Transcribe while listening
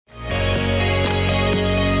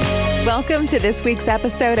Welcome to this week's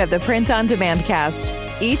episode of the Print on Demand Cast.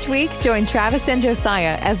 Each week, join Travis and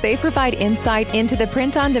Josiah as they provide insight into the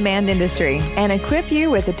print on demand industry and equip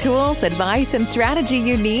you with the tools, advice, and strategy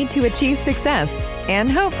you need to achieve success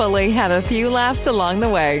and hopefully have a few laughs along the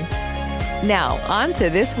way. Now, on to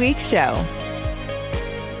this week's show.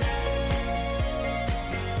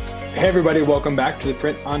 Hey everybody, welcome back to the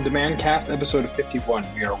Print on Demand Cast, episode 51.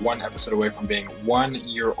 We are one episode away from being 1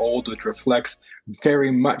 year old, which reflects very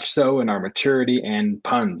much so in our maturity and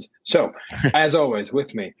puns. So, as always,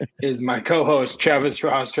 with me is my co-host, Travis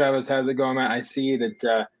Ross. Travis, how's it going, man? I see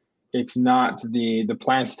that it's not the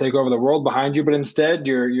plans to take over the world behind you, but instead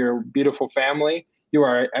your beautiful family. You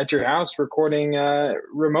are at your house recording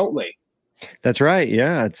remotely. That's right.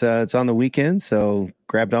 Yeah, it's on the weekend, so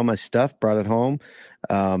grabbed all my stuff, brought it home.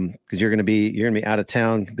 Because you're gonna be out of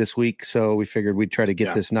town this week, so we figured we'd try to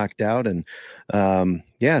get this knocked out. And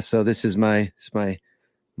so this is my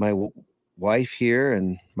wife here,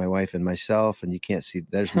 and my wife and myself, and you can't see.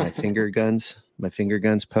 There's my finger guns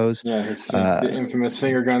pose. Yeah, it's the infamous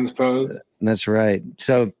finger guns pose. That's right.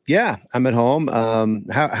 So yeah, I'm at home.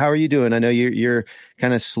 How are you doing? I know you're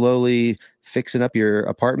kind of slowly fixing up your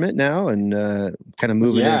apartment now and kind of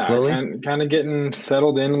moving in slowly. Kind of getting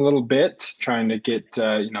settled in a little bit, trying to get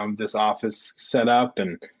this office set up,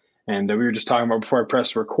 and we were just talking about before I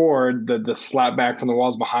pressed record the slap back from the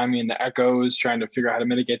walls behind me and the echoes, trying to figure out how to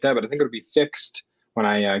mitigate that. But I think it'll be fixed when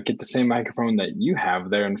I get the same microphone that you have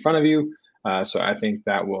there in front of you. So I think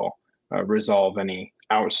that will resolve any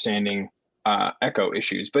outstanding echo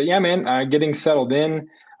issues. But yeah, man, getting settled in.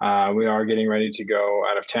 We are getting ready to go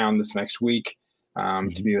out of town this next week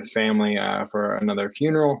to be with family for another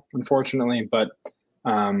funeral, unfortunately. But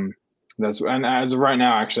and as of right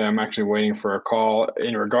now, actually, I'm actually waiting for a call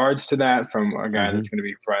in regards to that from a guy that's going to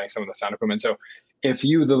be providing some of the sound equipment. So if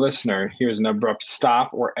you, the listener, hears an abrupt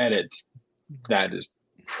stop or edit, that is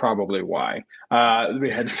probably why we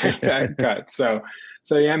had to make that cut. So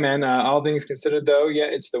yeah, man, all things considered, though, yeah,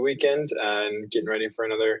 it's the weekend and getting ready for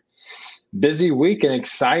another busy week and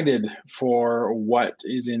excited for what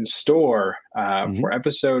is in store for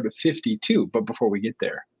episode 52. But before we get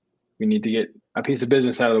there, we need to get a piece of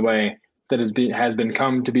business out of the way that has been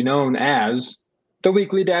come to be known as the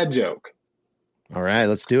weekly dad joke. All right,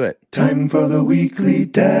 let's do it. Time for the weekly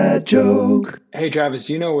dad joke. Hey, Travis,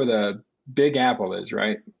 you know where the Big Apple is,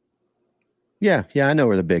 right? Yeah, I know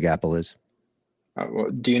where the Big Apple is.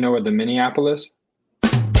 Well, do you know where the Mini Apple is?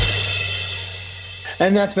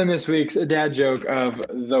 And that's been this week's dad joke of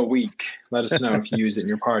the week. Let us know if you use it in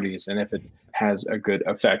your parties and if it has a good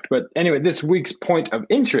effect. But anyway, this week's point of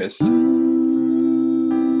interest.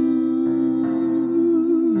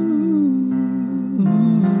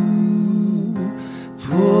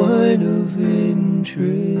 Point of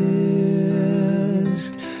interest.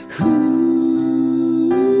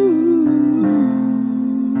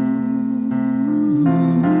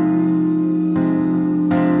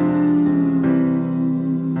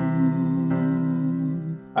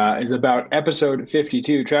 Is about episode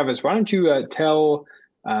 52. Travis, why don't you tell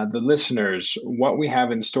the listeners what we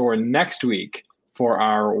have in store next week for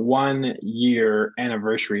our 1 year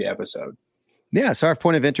anniversary episode? Yeah, so our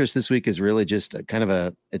point of interest this week is really just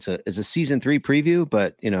it's a season 3 preview,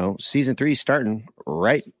 but season 3 it's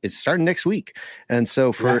starting next week. And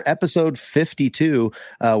so for episode 52,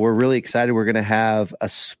 we're really excited. We're going to have a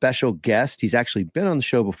special guest. He's actually been on the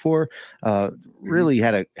show before. Really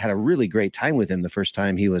had a really great time with him the first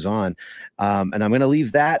time he was on. And I'm going to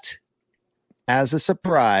leave that as a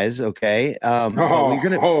surprise, okay? We're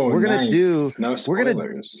gonna do no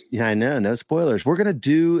spoilers. I know, no spoilers. We're gonna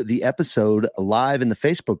do the episode live in the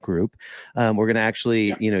Facebook group. We're gonna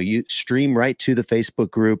actually, you stream right to the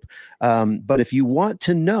Facebook group. But if you want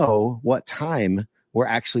to know what time we're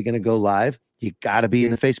actually gonna go live, you got to be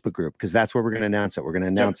in the Facebook group, because that's where we're going to announce it. We're going to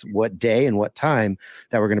announce what day and what time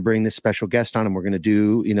that we're going to bring this special guest on, and we're going to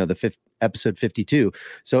do, the episode 52.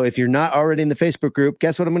 So if you're not already in the Facebook group,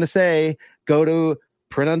 guess what I'm going to say? Go to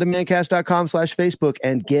printondemandcast.com/Facebook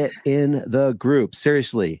and get in the group.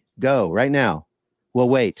 Seriously, go right now. We'll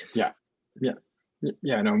wait. Yeah.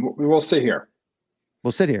 No, we'll sit here.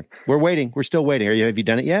 We'll sit here. We're waiting. We're still waiting. Have you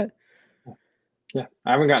done it yet? Yeah,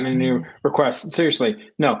 I haven't gotten any new requests. Seriously,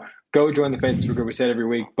 no. Go join the Facebook group. We say it every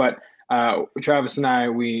week, but Travis and I,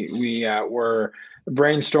 we were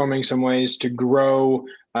brainstorming some ways to grow,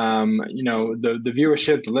 the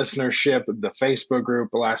viewership, the listenership, the Facebook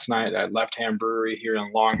group last night at Left Hand Brewery here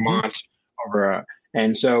in Longmont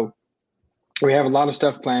and so we have a lot of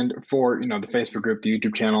stuff planned for, the Facebook group, the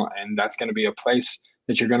YouTube channel, and that's going to be a place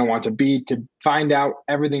that you're going to want to be to find out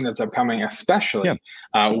everything that's upcoming, especially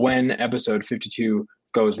when episode 52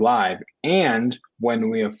 goes live, and when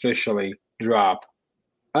we officially drop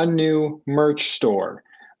a new merch store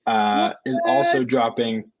is also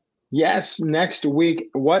dropping. Yes, next week.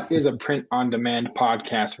 What is a print on demand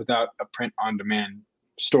podcast without a print on demand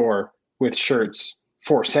store with shirts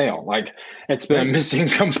for sale? Like, it's been a missing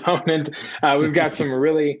component. We've got some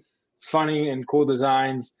really funny and cool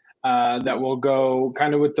designs that will go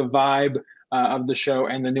kind of with the vibe of the show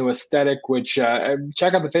and the new aesthetic, which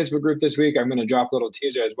check out the Facebook group this week. I'm going to drop a little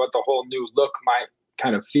teaser as what the whole new look might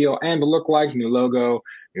kind of feel and look like. New logo,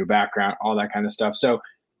 new background, all that kind of stuff. So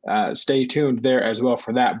stay tuned there as well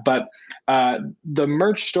for that. But the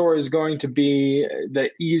merch store is going to be the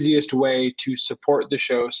easiest way to support the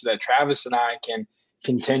show so that Travis and I can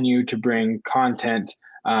continue to bring content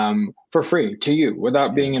for free to you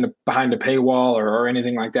without being behind a paywall or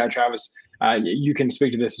anything like that. Travis, you can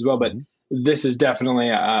speak to this as well, but this is definitely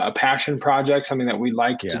a passion project, something that we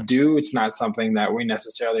like to do. It's not something that we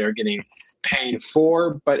necessarily are getting paid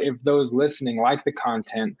for, but if those listening like the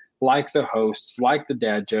content, like the hosts, like the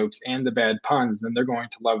dad jokes and the bad puns, then they're going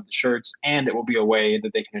to love the shirts, and it will be a way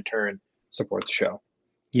that they can in turn support the show.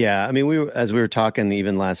 Yeah. I mean, as we were talking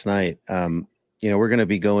even last night, we're going to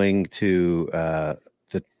be going to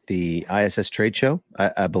the ISS trade show,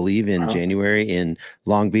 I believe in January in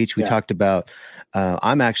Long Beach. We talked about,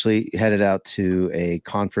 I'm actually headed out to a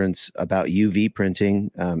conference about UV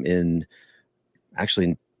printing in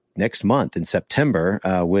next month in September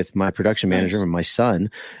with my production manager and my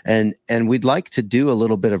son. And we'd like to do a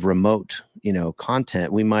little bit of remote,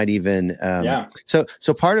 content. We might even,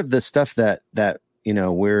 so part of the stuff that,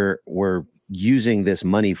 we're using this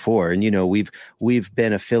money for, and we've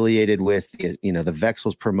been affiliated with the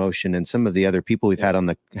Vexels promotion and some of the other people we've had on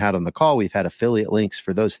the call. We've had affiliate links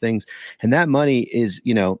for those things, and that money is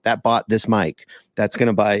that bought this mic, that's going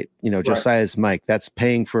to buy Josiah's mic, that's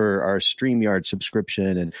paying for our StreamYard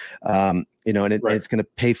subscription, and it's going to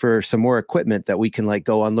pay for some more equipment that we can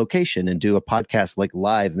go on location and do a podcast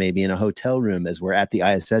live, maybe in a hotel room as we're at the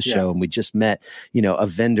ISS show. And we just met, a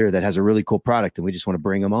vendor that has a really cool product and we just want to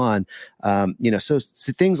bring them on. So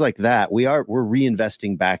things like that, we're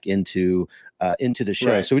reinvesting back into the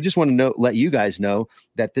show. Right. So we just want to let you guys know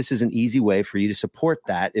that this is an easy way for you to support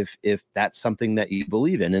that. If that's something that you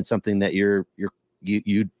believe in and something that you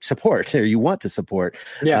support or you want to support.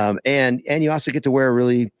 Yeah. And you also get to wear a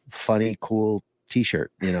really funny, cool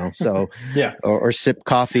t-shirt, so or sip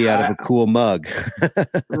coffee out of a cool mug.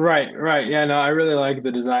 Right. Yeah, no, I really like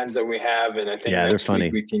the designs that we have. And I think they're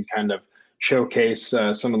funny. We can kind of showcase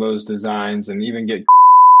some of those designs and even get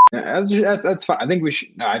that's fine. I think we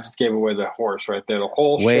should. No, I just gave away the horse right there. The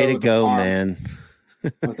whole way show, to go, man.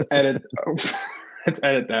 Let's edit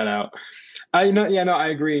that out. I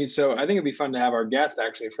agree. So I think it'd be fun to have our guest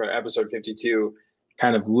actually for episode 52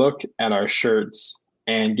 kind of look at our shirts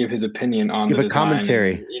and give his opinion on the design.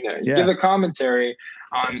 Commentary. Give a commentary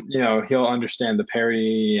on, he'll understand the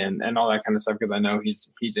parody and all that kind of stuff, because I know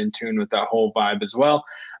he's in tune with that whole vibe as well.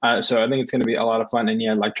 So I think it's going to be a lot of fun.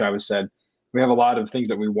 And like Travis said, we have a lot of things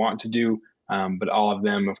that we want to do, but all of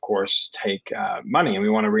them, of course, take money, and we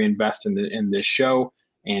want to reinvest in this show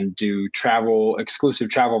and do exclusive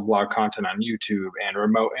travel vlog content on YouTube and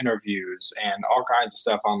remote interviews and all kinds of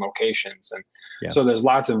stuff on locations. And so there's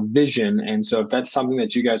lots of vision. And so if that's something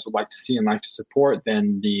that you guys would like to see and like to support,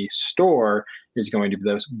 then the store is going to be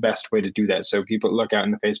the best way to do that. So people look out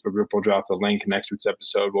in the Facebook group, we'll drop the link. Next week's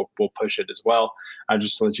episode, we'll push it as well.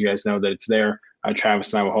 Just to let you guys know that it's there.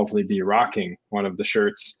 Travis and I will hopefully be rocking one of the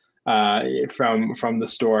shirts from the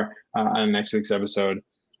store on next week's episode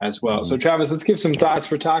as well. Mm-hmm. So Travis, let's give some thoughts.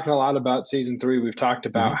 We're talking a lot about season 3. We've talked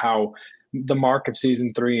about how the mark of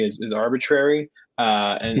season 3 is arbitrary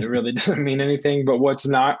and it really doesn't mean anything. But what's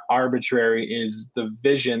not arbitrary is the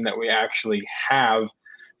vision that we actually have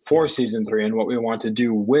for season 3 and what we want to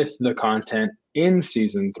do with the content in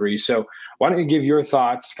season 3. So why don't you give your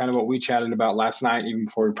thoughts, kind of what we chatted about last night, even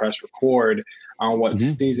before we press record, on what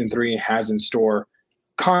season 3 has in store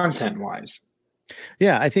content wise?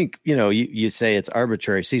 Yeah, I think, you say it's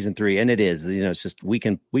arbitrary season 3, and it is, it's just, we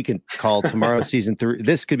can call tomorrow season 3.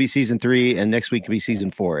 This could be season 3 and next week could be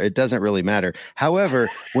season 4. It doesn't really matter. However,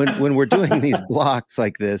 when we're doing these blocks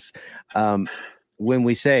like this, when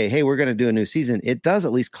we say, hey, we're going to do a new season, it does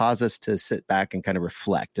at least cause us to sit back and kind of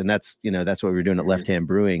reflect. And that's what we're doing at Left Hand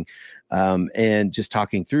Brewing. And just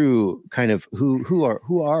talking through kind of who are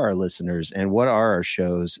our listeners and what are our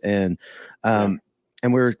shows. And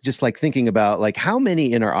we're just thinking about how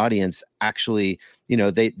many in our audience actually,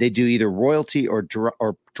 they do either royalty or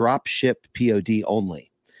drop ship POD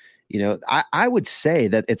only. I would say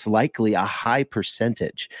that it's likely a high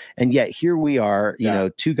percentage. And yet here we are,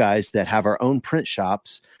 two guys that have our own print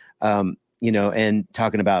shops, and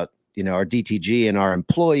talking about, our DTG and our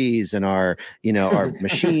employees and our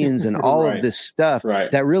machines and all of this stuff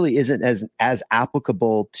that really isn't as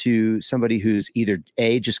applicable to somebody who's either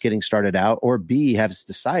A, just getting started out, or B, has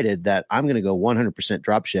decided that I'm going to go 100%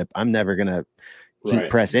 drop ship. I'm never going to heat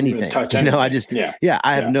press anything. Touch anything.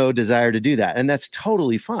 I have no desire to do that. And that's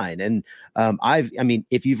totally fine. And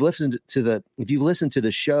if you've listened to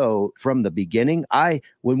the show from the beginning,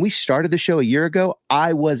 when we started the show a year ago,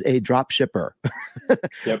 I was a drop shipper.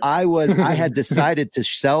 I had decided to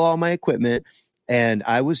sell all my equipment and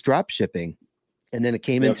I was drop shipping. And then it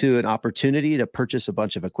came into an opportunity to purchase a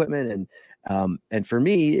bunch of equipment. And for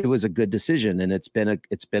me, it was a good decision, and it's been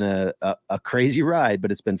a crazy ride,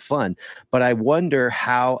 but it's been fun. But I wonder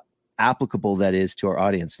how applicable that is to our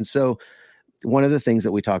audience. And so one of the things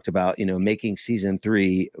that we talked about, making season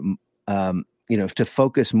 3, to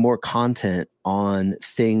focus more content on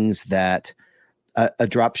things that a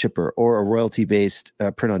drop shipper or a royalty-based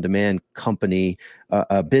print on demand company,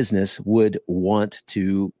 business would want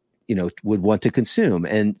to consume.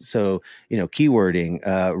 And so, keywording,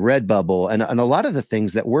 Redbubble, and a lot of the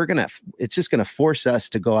things that it's just going to force us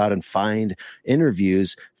to go out and find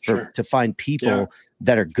interviews to find people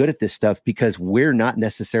that are good at this stuff, because we're not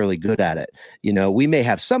necessarily good at it. We may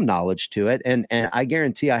have some knowledge to it. And I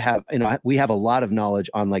guarantee we have a lot of knowledge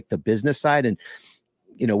on like the business side, and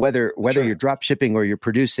whether you're drop shipping or you're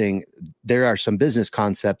producing, there are some business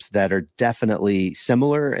concepts that are definitely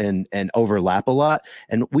similar and overlap a lot.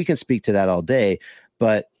 And we can speak to that all day.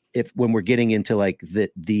 But when we're getting into like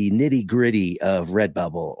the nitty gritty of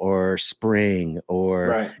Redbubble or Spring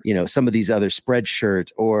or, some of these other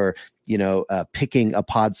Spreadshirt or, picking a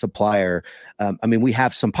pod supplier. We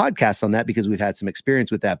have some podcasts on that because we've had some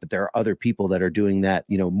experience with that, but there are other people that are doing that,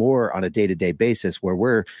 more on a day-to-day basis, where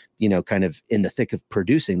we're, kind of in the thick of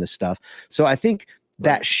producing this stuff. So I think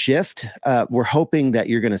that shift, we're hoping that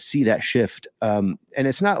you're going to see that shift. And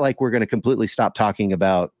it's not like we're going to completely stop talking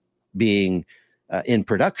about being in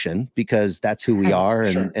production, because that's who we are,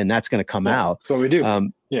 and that's going to come out. That's what we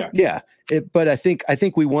do. But I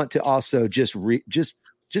think we want to also just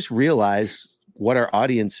realize who our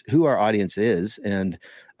audience is, and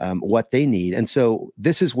what they need. And so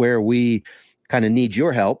this is where we kind of need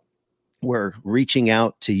your help. We're reaching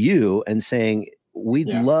out to you and saying, we'd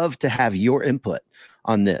love to have your input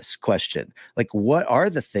on this question. Like, what are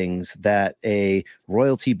the things that a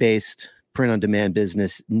royalty-based print-on-demand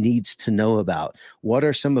business needs to know about? What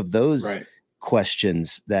are some of those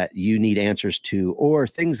questions that you need answers to, or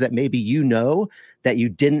things that maybe that you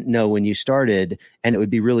didn't know when you started, and it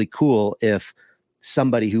would be really cool if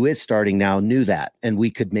somebody who is starting now knew that, and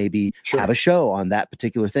we could maybe have a show on that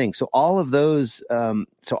particular thing. So all of those,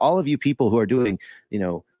 all of you people who are doing,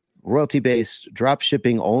 royalty-based drop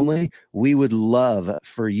shipping only, we would love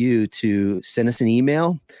for you to send us an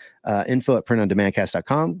email,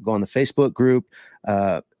 info@printondemandcast.com, go on the Facebook group,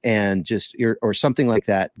 and or something like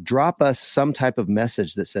that. Drop us some type of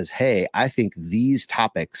message that says, hey, I think these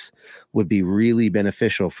topics would be really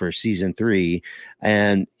beneficial for season 3.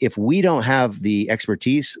 And if we don't have the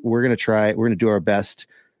expertise, we're going to do our best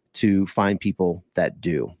to find people that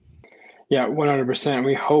do. Yeah, 100%.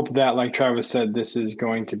 We hope that, like Travis said, this is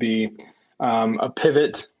going to be a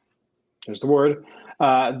pivot. There's the word.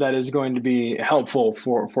 That is going to be helpful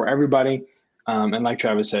for everybody. And like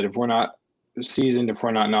Travis said, if we're not seasoned, if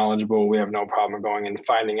we're not knowledgeable, we have no problem going and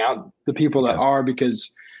finding out the people that are,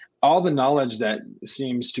 because all the knowledge that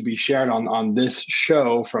seems to be shared on this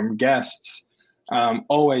show from guests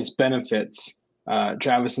always benefits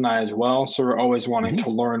Travis and I as well. So we're always wanting to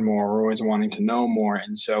learn more. We're always wanting to know more.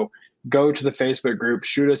 And so go to the Facebook group,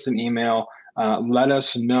 shoot us an email, let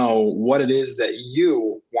us know what it is that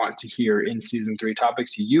you want to hear in season 3,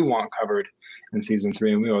 topics you want covered in season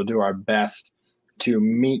 3, and we will do our best to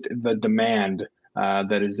meet the demand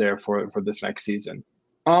that is there for this next season.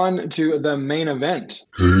 On to the main event.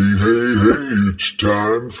 Hey, it's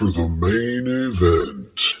time for the main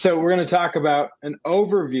event. So we're going to talk about an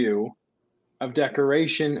overview of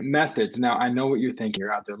decoration methods. Now, I know what you're thinking.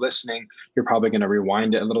 You're out there listening. You're probably going to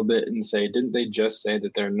rewind it a little bit and say, didn't they just say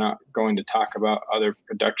that they're not going to talk about other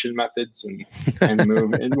production methods and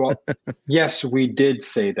move? And, well, yes, we did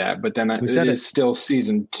say that, but then it is still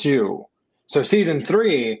season 2. So season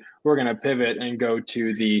 3, we're going to pivot and go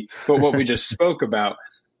to what we just spoke about.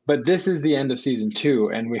 But this is the end of season 2,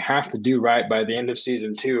 and we have to do right by the end of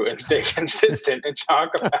season 2 and stay consistent and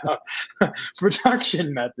talk about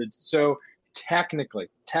production methods. So technically,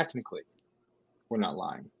 we're not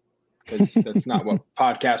lying. because that's not what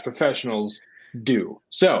podcast professionals do.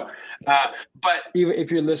 So, but even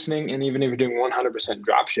if you're listening, and even if you're doing 100%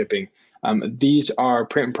 drop shipping, these are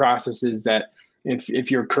print processes that if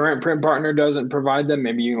your current print partner doesn't provide them,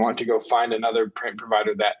 maybe you want to go find another print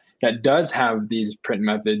provider that does have these print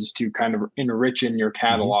methods to kind of enrich in your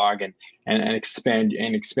catalog and expand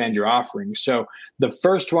your offerings. So the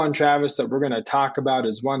first one, Travis, that we're going to talk about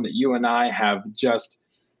is one that you and I have just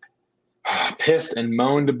pissed and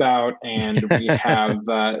moaned about, and we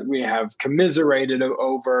have commiserated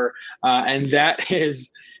over, and that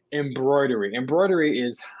is embroidery. Embroidery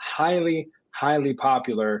is highly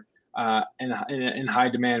popular in high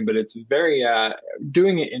demand, but it's very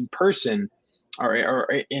doing it in person or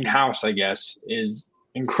in house, I guess, is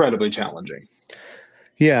incredibly challenging.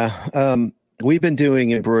 Yeah. We've been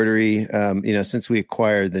doing embroidery, since we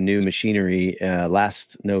acquired the new machinery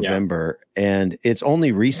last November, and it's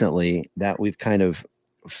only recently that we've kind of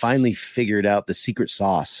finally figured out the secret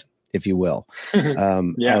sauce, if you will,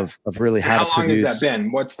 of really how to produce. How long has that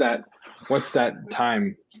been? What's that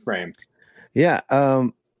time frame? Yeah.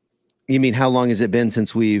 You mean how long has it been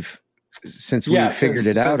since we've figured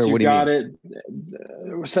it out, or what do you mean?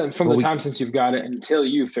 From the time since you've got it until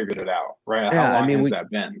you figured it out, right? Yeah, how long has that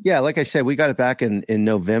been? Yeah, like I said, we got it back in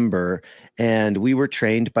November, and we were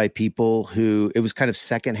trained by people who it was kind of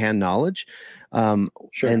secondhand knowledge.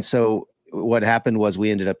 Sure. And so what happened was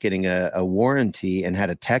we ended up getting a warranty and had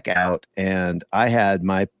a tech out, and I had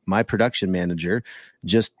my production manager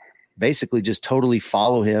basically just totally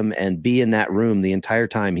follow him and be in that room the entire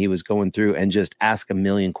time he was going through and just ask a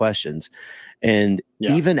million questions. And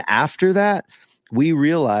even after that, we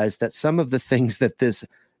realized that some of the things that this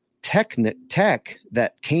tech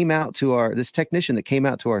that came out to this technician that came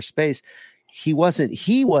out to our space, he wasn't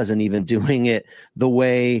even doing it the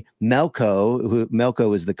way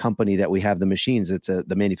Melco is the company that we have the machines. It's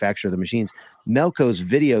the manufacturer of the machines. Melco's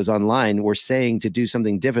videos online were saying to do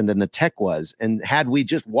something different than the tech was. And had we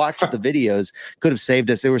just watched the videos, could have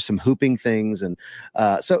saved us. There were some hooping things. And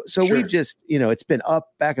so sure. We've just, it's been up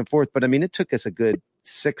back and forth, but I mean, it took us a good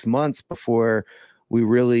 6 months before we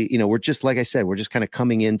really, we're just, like I said, we're just kind of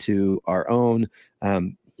coming into our own.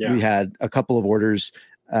 We had a couple of orders,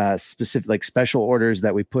 specific, like special orders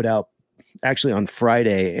that we put out actually on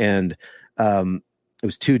Friday, and it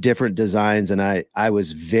was 2 different designs, and I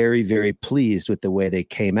was very, very pleased with the way they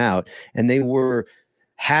came out. And they were,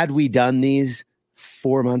 had we done these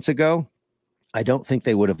 4 months ago, I don't think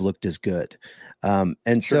they would have looked as good.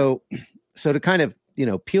 And sure. so to kind of,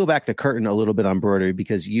 peel back the curtain a little bit on embroidery,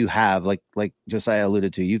 because you have, like Josiah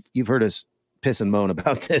alluded to, you've heard us piss and moan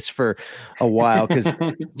about this for a while, because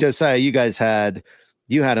Josiah,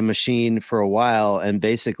 you had a machine for a while and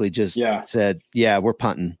basically just said, we're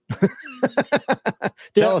punting.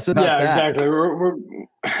 Tell us about that. Yeah, exactly.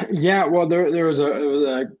 Well, there was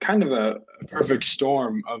a kind of a perfect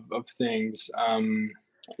storm of things.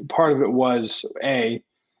 Part of it was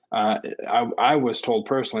I was told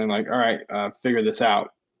personally, like, all right, figure this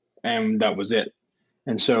out. And that was it.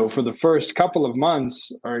 And so for the first couple of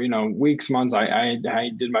months or, weeks, months, I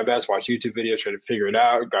did my best, watch YouTube videos, try to figure it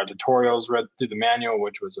out, got tutorials, read through the manual,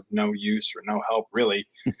 which was of no use or no help really.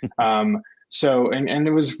 So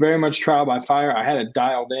it was very much trial by fire. I had it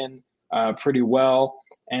dialed in pretty well.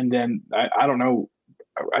 And then I don't know,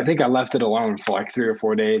 I think I left it alone for like 3 or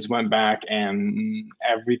 4 days, went back and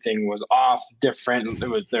everything was off, different.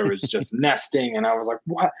 There was just nesting. And I was like,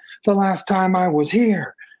 what? The last time I was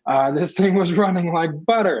here, this thing was running like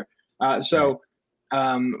butter. So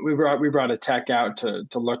we brought a tech out to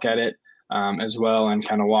look at it as well and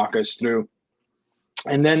kind of walk us through.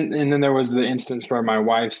 And then there was the instance where my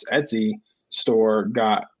wife's Etsy store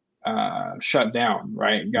got shut down,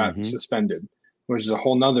 right? Got suspended, which is a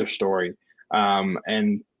whole nother story.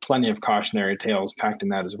 And plenty of cautionary tales packed in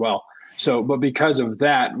that as well. So, but because of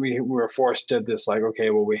that, we were forced to this, like, okay,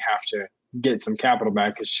 well, we have to get some capital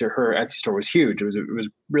back, because her Etsy store was huge. It was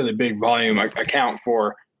really big volume account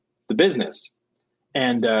for the business.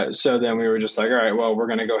 And so then we were just like, all right, well, we're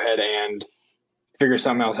going to go ahead and figure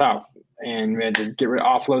something else out. And we had to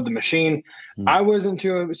offload the machine. I wasn't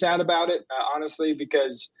too sad about it, honestly,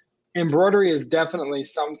 because embroidery is definitely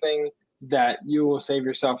something that you will save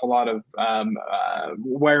yourself a lot of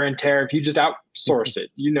wear and tear if you just outsource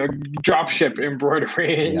it. Drop ship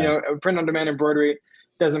embroidery, print on demand embroidery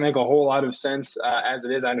doesn't make a whole lot of sense as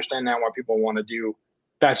it is. I understand now why people want to do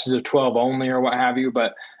batches of 12 only or what have you,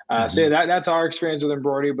 but so that's our experience with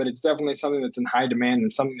embroidery. But it's definitely something that's in high demand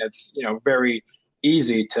and something that's very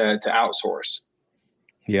easy to outsource.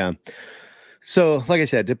 Yeah. So, like I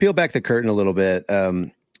said, to peel back the curtain a little bit,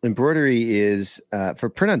 embroidery is for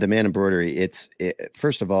print on demand embroidery.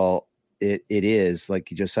 First of all, it is, like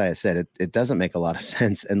Josiah said, it doesn't make a lot of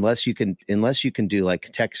sense unless you can do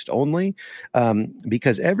like text only,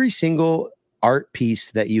 because every single art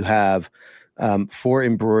piece that you have for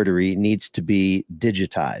embroidery needs to be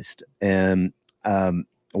digitized. And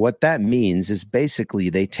what that means is basically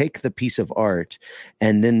they take the piece of art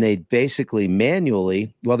and then they basically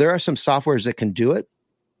manually, well, there are some softwares that can do it,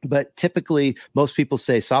 but typically most people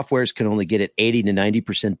say softwares can only get it 80 to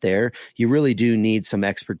 90% there. You really do need some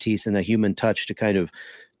expertise and a human touch to kind of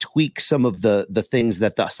tweak some of the things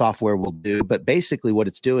that the software will do. But basically what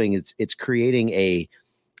it's doing is it's creating a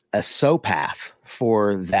sew path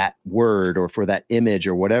for that word or for that image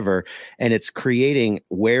or whatever. And it's creating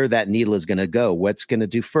where that needle is going to go, what's going to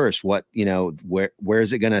do first, what, where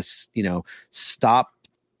is it going to, stop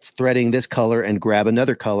threading this color and grab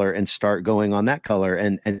another color and start going on that color.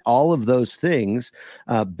 And all of those things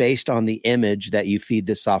based on the image that you feed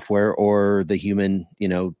the software or the human,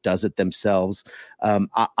 does it themselves.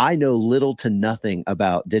 I know little to nothing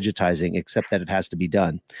about digitizing except that it has to be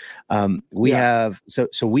done. We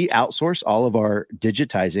outsource all of our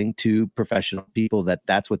digitizing to professional people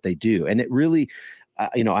that's what they do. And it really,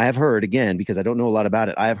 I have heard, again, because I don't know a lot about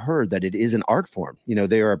it, I have heard that it is an art form.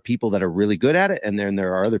 There are people that are really good at it, and then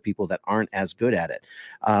there are other people that aren't as good at it.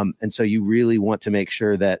 And so you really want to make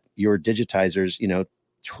sure that your digitizers,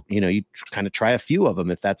 you kind of try a few of them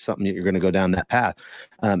if that's something that you're going to go down that path,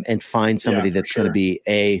 and find somebody that's going to be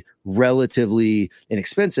a relatively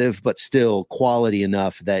inexpensive, but still quality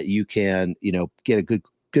enough that you can, get a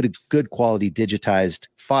good quality digitized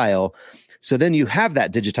file. So then you have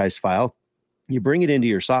that digitized file. You bring it into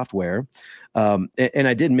your software. And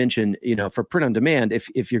I did mention, for print on demand,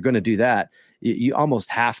 if you're going to do that, you almost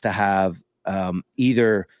have to have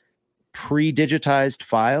either pre-digitized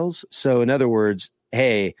files. So in other words,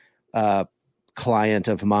 hey, client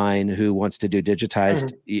of mine who wants to do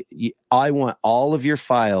digitized, I want all of your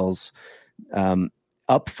files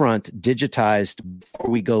upfront digitized before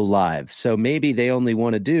we go live. So maybe they only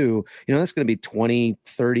want to do, that's going to be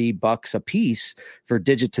 $20-$30 a piece for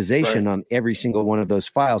digitization on every single one of those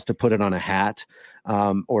files to put it on a hat,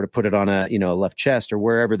 or to put it on a left chest or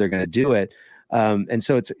wherever they're going to do it. And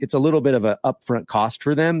so it's a little bit of an upfront cost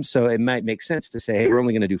for them. So it might make sense to say, hey, we're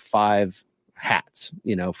only going to do 5 hats,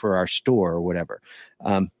 for our store or whatever.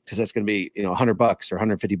 Cause that's going to be, $100 or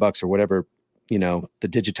 $150 or whatever, the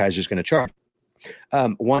digitizer is going to charge.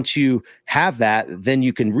 Once you have that, then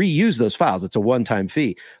you can reuse those files. It's a one-time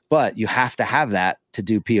fee, but you have to have that to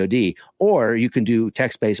do POD, or you can do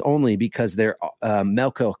text-based only because their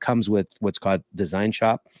Melco comes with what's called Design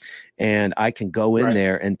Shop, and I can go in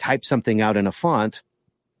there and type something out in a font,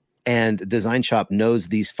 and Design Shop knows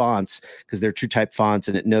these fonts because they're true type fonts,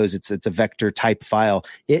 and it knows it's a vector type file.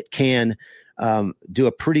 It can do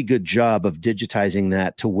a pretty good job of digitizing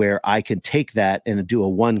that to where I can take that and do a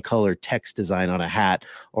one color text design on a hat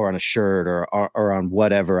or on a shirt or on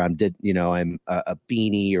whatever I'm a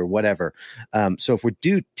beanie or whatever. So if we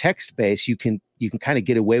do text based, you can kind of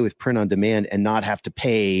get away with print on demand and not have to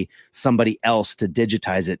pay somebody else to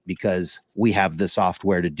digitize it because we have the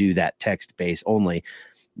software to do that text based only.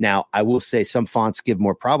 Now, I will say some fonts give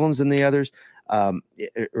more problems than the others.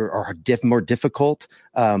 Or more difficult.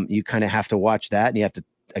 You kind of have to watch that, and you have to,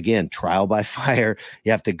 again, trial by fire.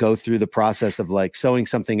 You have to go through the process of like sewing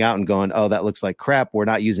something out and going, oh, that looks like crap. We're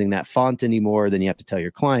not using that font anymore. Then you have to tell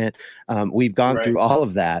your client. We've gone through all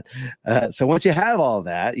of that. So once you have all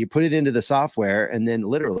that, you put it into the software, and then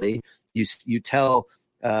literally you tell.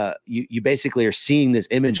 You basically are seeing this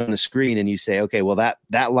image on the screen, and you say, okay, well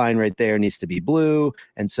that line right there needs to be blue,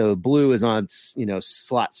 and so blue is on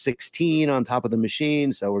slot 16 on top of the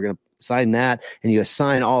machine, so we're going to assign that, and you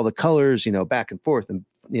assign all the colors back and forth and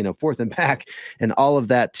forth and back, and all of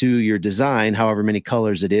that to your design, however many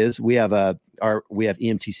colors it is. We have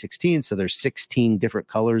EMT 16, so there's 16 different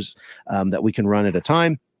colors that we can run at a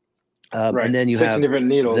time, and then you 16 have different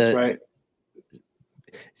needles, right?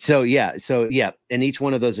 So yeah, and each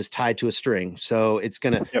one of those is tied to a string. So it's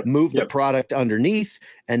going to move the product underneath,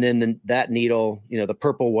 and then that needle, the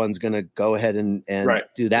purple one's going to go ahead and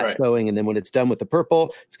do that sewing, and then when it's done with the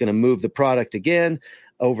purple, it's going to move the product again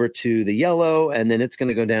over to the yellow, and then it's going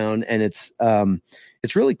to go down, and it's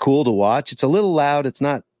really cool to watch. It's a little loud. It's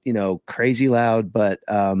not crazy loud, but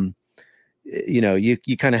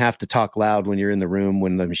you kind of have to talk loud when you're in the room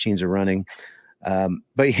when the machines are running.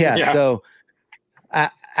 So.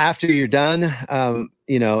 After you're done,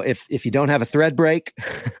 if you don't have a thread break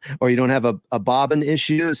or you don't have a bobbin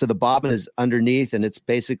issue, so the bobbin is underneath and it's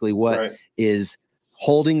basically what is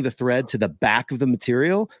holding the thread to the back of the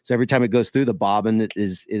material. So every time it goes through, the bobbin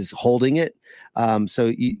is holding it. So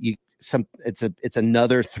you it's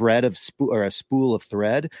another thread of or a spool of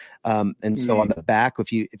thread. And so on the back,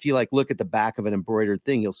 if you like look at the back of an embroidered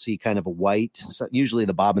thing, you'll see kind of a white, so usually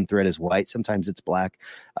the bobbin thread is white. Sometimes it's black.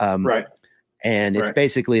 Right. And it's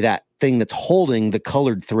basically that thing that's holding the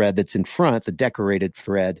colored thread that's in front, the decorated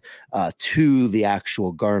thread, to the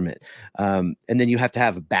actual garment. And then you have to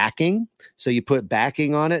have backing. So you put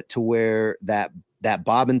backing on it to where that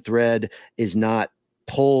bobbin thread is not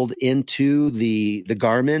pulled into the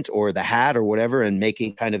garment or the hat or whatever, and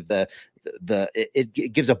making kind of it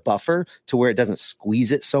gives a buffer to where it doesn't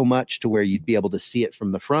squeeze it so much to where you'd be able to see it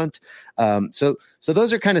from the front. So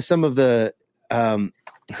those are kind of some of the,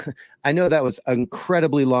 I know that was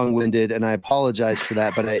incredibly long-winded, and I apologize for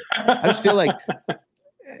that, but I just feel like,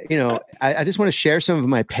 I just want to share some of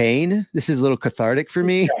my pain. This is a little cathartic for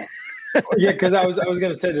me. Yeah, because I was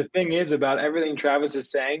going to say, the thing is about everything Travis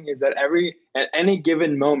is saying is that at any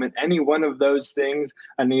given moment, any one of those things,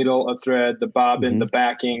 a needle, a thread, the bobbin, the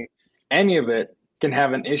backing, any of it can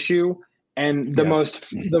have an issue. And the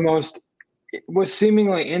most was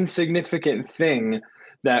seemingly insignificant thing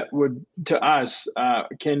that would, to us,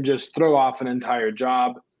 can just throw off an entire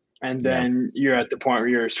job. And then you're at the point where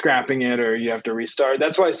you're scrapping it or you have to restart.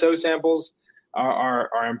 That's why sew samples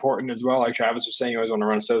are important as well. Like Travis was saying, you always want to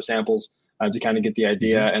run sew samples to kind of get the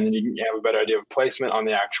idea, and then you can have a better idea of placement on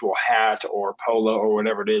the actual hat or polo or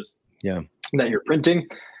whatever it is that you're printing.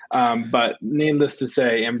 But needless to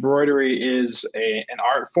say, embroidery is an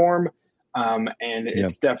art form, and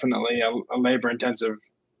it's definitely a labor-intensive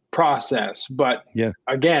process. But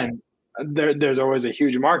again, there's always a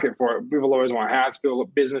huge market for it. People always want hats.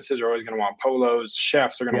 Businesses are always going to want polos.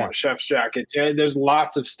 Chefs are going to want chef's jackets. There's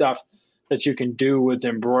lots of stuff that you can do with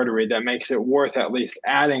embroidery that makes it worth at least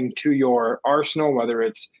adding to your arsenal, whether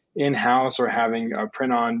it's in-house or having a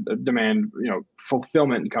print-on-demand,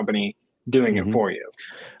 fulfillment company doing it for you.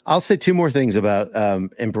 I'll say two more things about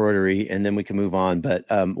embroidery, and then we can move on. But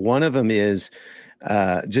one of them is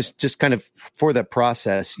just kind of for the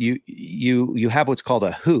process. You have what's called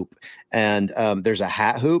a hoop, and there's a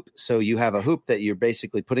hat hoop. So you have a hoop that you're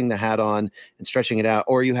basically putting the hat on and stretching it out,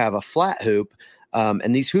 or you have a flat hoop.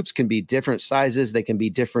 And these hoops can be different sizes. They can be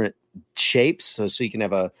different shapes. So you can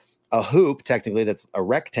have a hoop technically that's a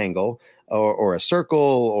rectangle or a circle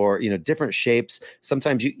or, different shapes.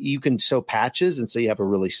 Sometimes you can sew patches. And so you have a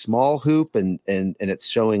really small hoop and it's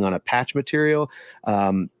showing on a patch material.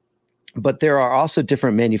 But there are also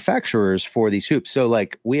different manufacturers for these hoops. So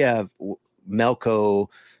like we have Melco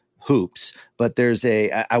hoops, but there's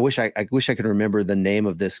I wish I could remember the name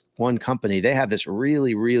of this one company. They have this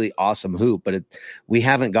really, really awesome hoop, but we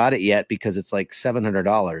haven't got it yet because it's like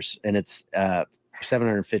 $700 and it's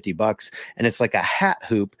 $750, and it's like a hat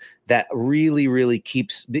hoop that really, really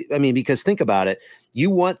keeps. Because think about it,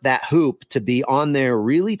 you want that hoop to be on there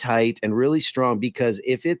really tight and really strong, because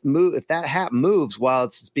if that hat moves while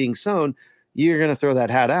it's being sewn, you're going to throw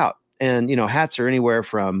that hat out. And hats are anywhere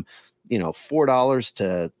from $4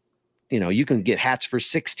 to you can get hats for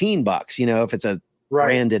 $16, if it's a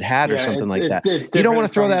branded hat or something like that. You don't want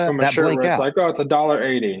to throw that blank out. It's like, it's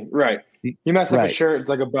 $1.80. Right. You mess up a shirt, it's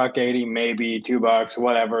like $1.80, maybe $2,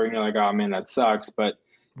 whatever. And you're like, oh man, that sucks. But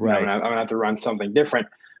I'm gonna have to run something different.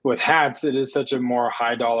 With hats, it is such a more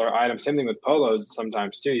high dollar item. Same thing with polos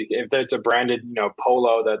sometimes too. If there's a branded,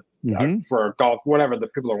 polo that for golf, whatever the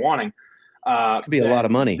people are wanting, it could be a lot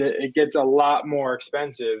of money. It gets a lot more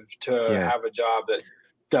expensive to have a job that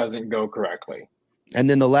doesn't go correctly. And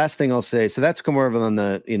then the last thing I'll say, so that's more of on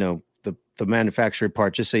the the manufacturing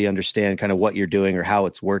part, just so you understand kind of what you're doing or how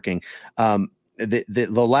it's working. The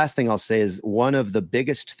last thing I'll say is one of the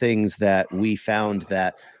biggest things that we found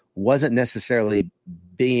that wasn't necessarily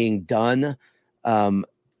being done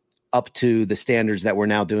up to the standards that we're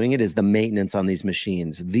now doing it is the maintenance on these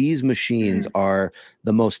machines. These machines are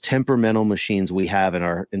the most temperamental machines we have in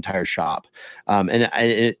our entire shop.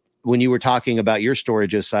 When you were talking about your story,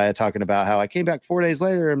 Josiah, talking about how I came back 4 days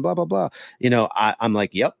later and blah, blah, blah, I'm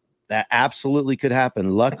like, yep, that absolutely could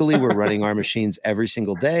happen. Luckily, we're running our machines every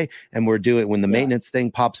single day, and we're doing, when the maintenance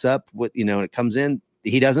thing pops up, it comes in,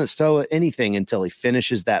 he doesn't stow anything until he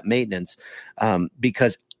finishes that maintenance.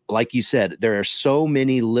 Because like you said, there are so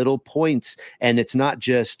many little points, and it's not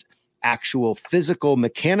just actual physical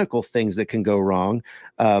mechanical things that can go wrong.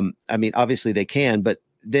 Obviously they can, but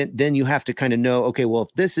then you have to kind of know, okay, well,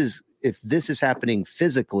 if this is happening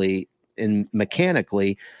physically and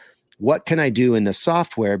mechanically, what can I do in the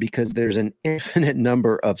software? Because there's an infinite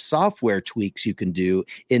number of software tweaks you can do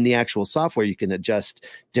in the actual software. You can adjust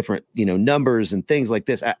different, numbers and things like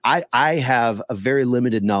this. I have a very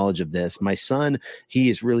limited knowledge of this. My son, he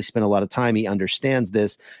has really spent a lot of time. He understands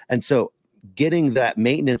this. And so getting that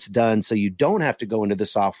maintenance done so you don't have to go into the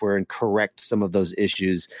software and correct some of those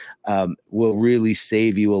issues will really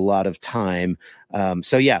save you a lot of time.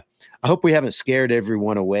 So yeah, I hope we haven't scared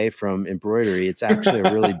everyone away from embroidery. It's actually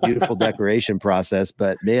a really beautiful decoration process,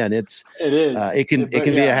 but man, it can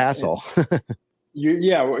be a hassle.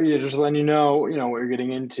 You're just letting you know what you're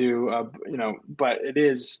getting into, but it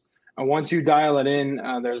is, once you dial it in,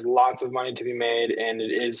 there's lots of money to be made, and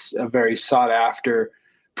it is a very sought after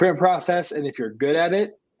print process. And if you're good at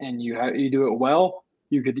it and you do it well,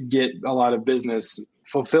 you could get a lot of business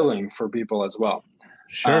fulfilling for people as well.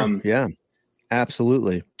 Sure. Yeah,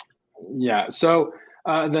 absolutely. Yeah. So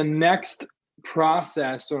the next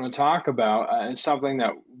process I want to talk about is something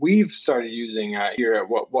that we've started using here at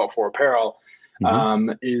What For Apparel,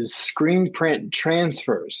 is screen print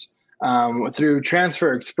transfers through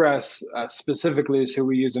Transfer Express specifically. So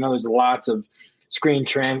we use, I know there's lots of screen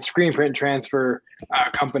print transfer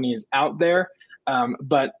companies out there,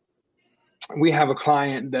 but we have a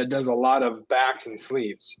client that does a lot of backs and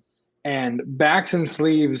sleeves. And backs and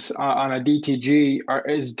sleeves on a DTG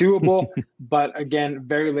is doable, but again,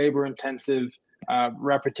 very labor intensive,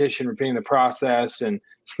 repetition, repeating the process, and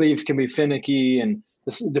sleeves can be finicky. And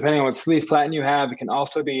depending on what sleeve platen you have, it can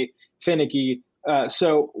also be finicky.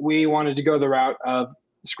 So we wanted to go the route of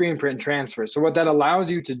screen print transfer. So what that allows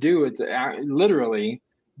you to do, it's literally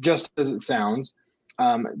just as it sounds.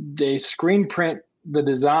 They screen print the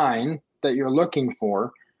design that you're looking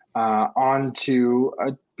for onto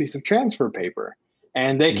a piece of transfer paper,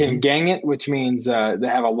 and they can gang it, which means they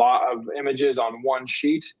have a lot of images on one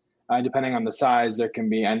sheet. Depending on the size, there can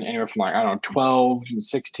be anywhere from 12 and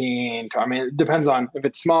 16. It depends on, if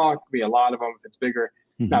it's small, it could be a lot of them. If it's bigger,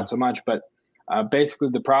 not so much. But basically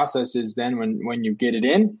the process is then when you get it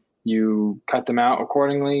in, you cut them out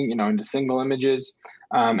accordingly, into single images.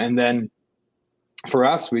 And then for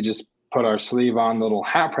us, we just put our sleeve on the little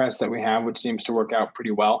hat press that we have, which seems to work out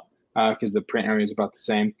pretty well because the print area is about the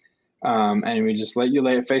same. And we just let you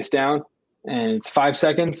lay it face down, and it's 5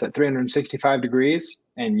 seconds at 365 degrees,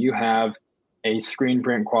 and you have a screen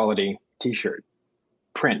print quality t-shirt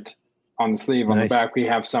print on the sleeve. Nice. On the back, we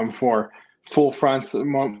have some for full fronts.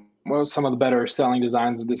 Some of the better selling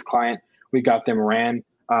designs of this client, we got them ran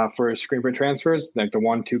for screen print transfers, like the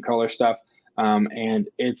 1-2 color stuff. And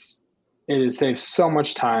it has saved so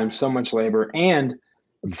much time, so much labor. And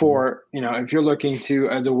for, if you're looking to,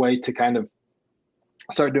 as a way to kind of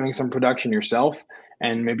start doing some production yourself,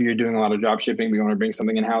 and maybe you're doing a lot of drop shipping, but you want to bring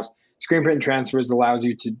something in-house, screen print transfers allows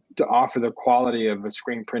you to offer the quality of a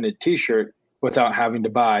screen printed t-shirt without having to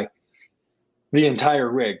buy the entire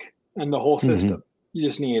rig and the whole system. You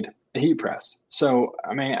just need a heat press. So,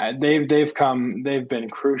 they've been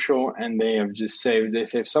crucial, and they have just saved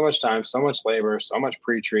so much time, so much labor, so much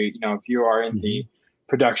pre-treat. If you are in the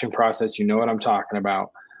production process, you know what I'm talking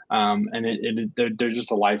about. And they're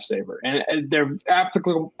just a lifesaver, and they're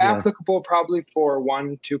applicable probably for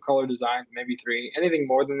 1-2 color designs, maybe 3. Anything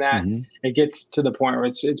more than that, it gets to the point where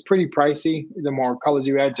it's pretty pricey. The more colors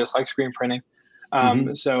you add, just like screen printing.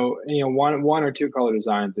 So 1 or 2 color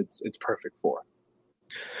designs, it's perfect for.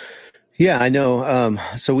 Yeah, I know.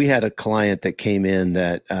 So we had a client that came in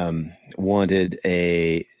that wanted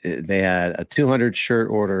they had a 200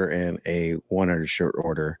 shirt order and a 100 shirt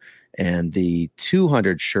order. And the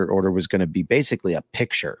 200 shirt order was going to be basically a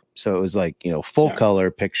picture. So it was like, full color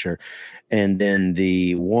picture. And then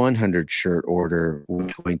the 100 shirt order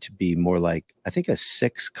was going to be more like, I think, a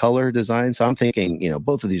 6 color design. So I'm thinking,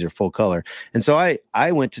 both of these are full color. And so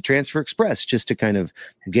I went to Transfer Express just to kind of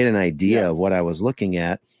get an idea of what I was looking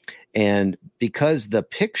at. And because the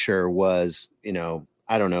picture was,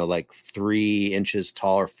 I don't know, like 3 inches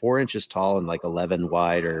tall or 4 inches tall and like 11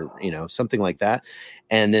 wide, or, something like that.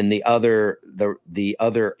 And then the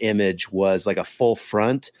other image was like a full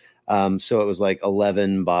front. So it was like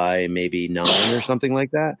 11 by maybe 9 or something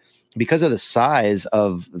like that. Because of the size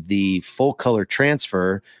of the full color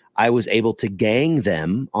transfer, I was able to gang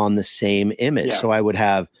them on the same image. Yeah. So I would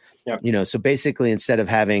have, so basically instead of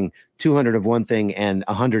having 200 of one thing and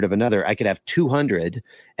 100 of another, I could have 200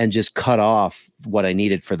 and just cut off what I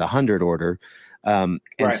needed for the 100 order, and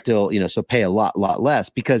still, so pay a lot less.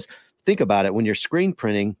 Because think about it, when you're screen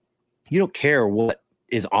printing, you don't care what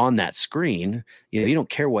is on that screen. You don't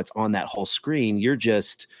care what's on that whole screen. You're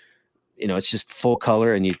just, it's just full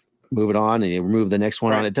color, and you move it on and you remove the next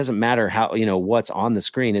one on. It doesn't matter how, what's on the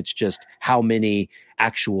screen. It's just how many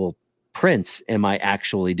actual prints am I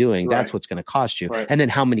actually doing? That's what's going to cost you. And then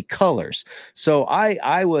how many colors. So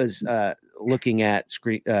I was looking at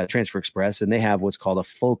Transfer Express, and they have what's called a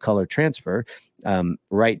full color transfer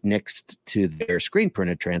right next to their screen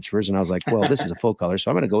printed transfers. And I was like, well, this is a full color, so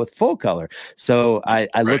I'm going to go with full color. So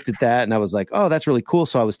I looked at that and I was like, oh, that's really cool.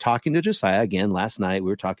 So I was talking to Josiah again last night. We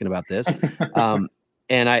were talking about this.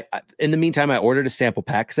 And I, in the meantime, I ordered a sample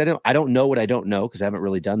pack because I don't know what I don't know because I haven't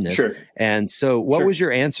really done this. Sure. And so what was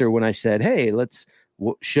your answer when I said, hey,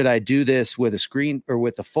 should I do this with a screen or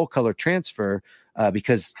with a full color transfer?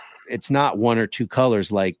 Because it's not one or two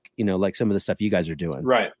colors like some of the stuff you guys are doing.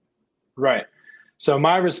 Right. So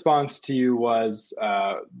my response to you was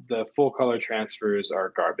the full color transfers are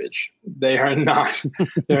garbage. They are not,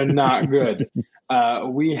 they're not good.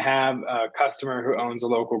 We have a customer who owns a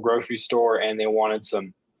local grocery store and they wanted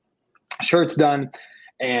some shirts done,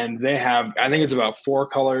 and they have, I think it's about 4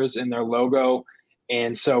 colors in their logo.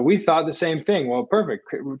 And so we thought the same thing. Well,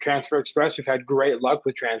 perfect. Transfer Express. We've had great luck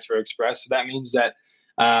with Transfer Express. So that means that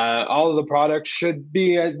all of the products should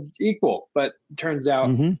be equal, but it turns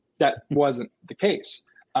out that wasn't the case.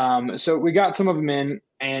 So we got some of them in,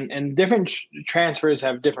 and different transfers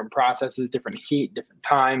have different processes, different heat, different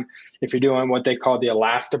time. If you're doing what they call the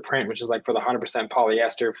Elastoprint, which is like for the 100%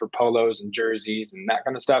 polyester for polos and jerseys and that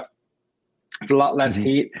kind of stuff, it's a lot less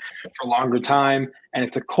heat for a longer time. And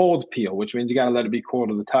it's a cold peel, which means you got to let it be cool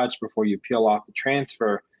to the touch before you peel off the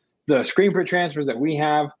transfer. The screen print transfers that we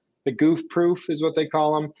have, the goof proof is what they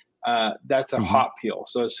call them. That's a hot peel.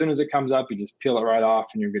 So as soon as it comes up, you just peel it right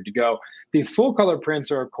off and you're good to go. These full color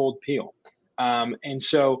prints are a cold peel. And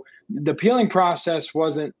so the peeling process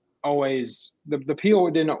wasn't always, the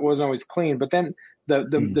peel wasn't always clean, but then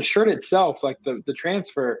the shirt itself, like the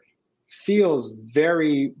transfer, feels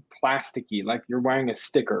very plasticky, like you're wearing a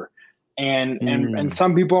sticker. And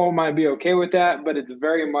some people might be okay with that, but it's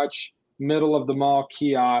very much middle of the mall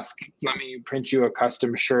kiosk, let me print you a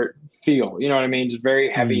custom shirt feel. You know what I mean? It's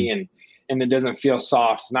very heavy and it doesn't feel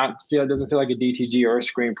soft. It doesn't feel like a DTG or a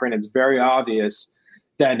screen print. It's very obvious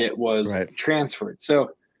that it was transferred.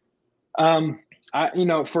 So,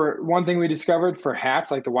 for one thing we discovered for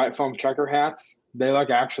hats, like the white foam trucker hats, they look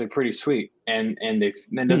actually pretty sweet. And it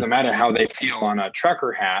doesn't matter how they feel on a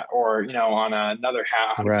trucker hat or, on another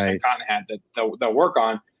hat, 100% cotton hat that they'll work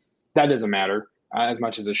on. That doesn't matter as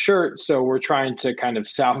much as a shirt. So we're trying to kind of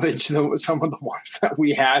salvage some of the ones that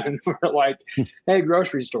we had. And we're like, hey,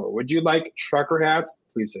 grocery store, would you like trucker hats?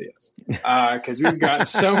 Please say yes. Because we've got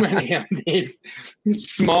so many of these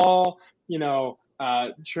small,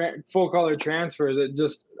 full color transfers that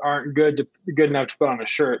just aren't good enough to put on a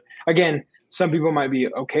shirt. Again, some people might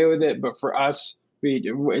be okay with it, but for us,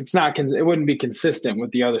 it wouldn't be consistent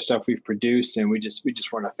with the other stuff we've produced, and we just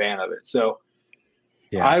weren't a fan of it. So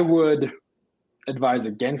I would advise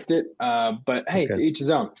against it, but hey, to each his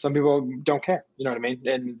own. Some people don't care, you know what I mean,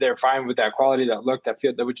 and they're fine with that quality, that look, that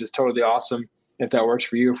feel, that which is totally awesome. If that works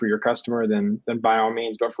for you, for your customer, then by all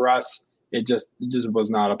means. But for us, it just was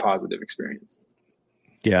not a positive experience.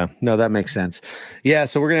 Yeah, no, that makes sense. Yeah,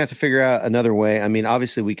 so we're going to have to figure out another way. I mean,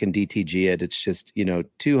 obviously we can DTG it. It's just,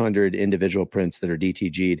 200 individual prints that are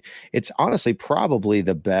DTG'd. It's honestly probably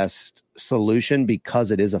the best solution because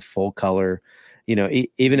it is a full color.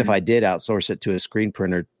 Even if I did outsource it to a screen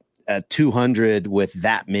printer, 200 with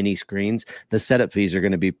that many screens, the setup fees are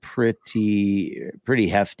going to be pretty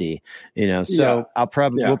hefty, so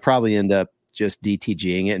we'll probably end up just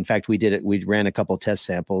DTGing it. In fact, we did it. We ran a couple test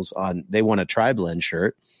samples on, they want a Tri-Blend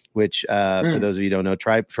shirt, which for those of you who don't know,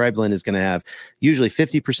 Tri-Blend is going to have usually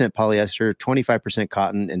 50% polyester, 25%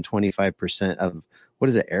 cotton, and 25% of, what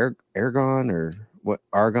is it? Argon or what?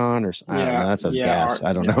 Argon or I don't know. That's a gas.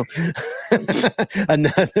 I don't know.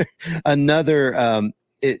 another,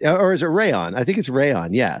 or is it rayon? I think it's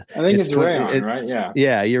rayon. Yeah. I think it's rayon, right? Yeah.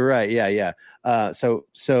 Yeah, you're right. Yeah.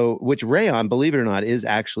 So which rayon, believe it or not, is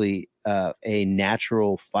actually a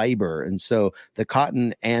natural fiber. And so the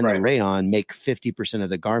cotton and the rayon make 50% of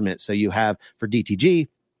the garment. So you have, for DTG,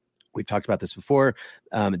 we've talked about this before,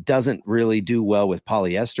 it doesn't really do well with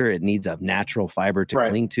polyester. It needs a natural fiber to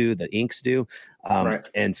cling to, the inks do.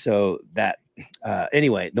 And so that,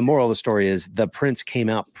 anyway, the moral of the story is the prints came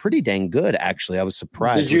out pretty dang good. Actually, I was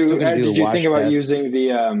surprised. Did you think about using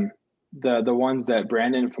the ones that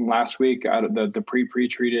Brandon from last week out of the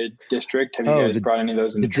pre-treated district? Have you guys brought any of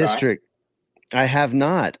those in the district? I have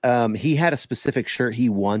not. He had a specific shirt he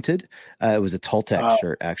wanted. It was a Toltec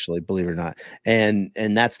shirt, actually, believe it or not. And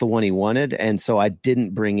that's the one he wanted. And so I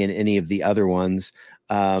didn't bring in any of the other ones.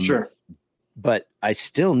 Sure. But I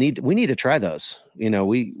still we need to try those. We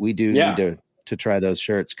do need to try those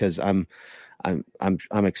shirts, because I'm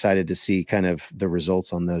excited to see kind of the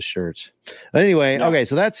results on those shirts. But anyway, okay,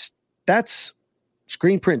 so that's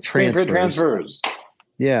screen print transfers.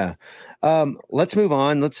 Yeah. Let's move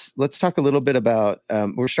on. Let's talk a little bit about,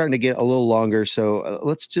 we're starting to get a little longer. So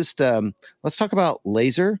let's talk about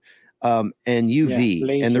laser, and UV.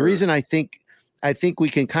 Yeah, and the laser. reason I think we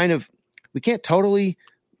can't totally,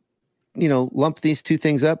 lump these two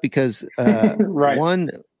things up because, Right.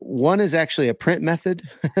 one is actually a print method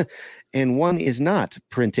and one is not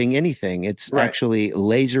printing anything. It's Right. actually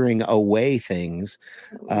lasering away things.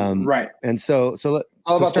 Right. And so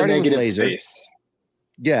All about the starting with negative laser. space.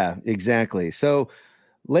 Yeah, exactly. So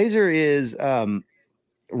laser is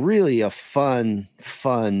really a fun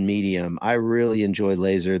medium. I really enjoy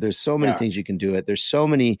laser. There's so many things you can do it. There's so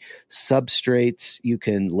many substrates you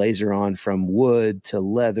can laser on, from wood to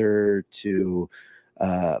leather to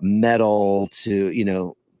metal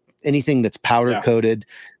to, anything that's powder coated.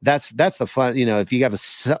 That's the fun. If you have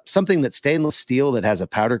something that's stainless steel that has a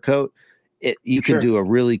powder coat, you can do a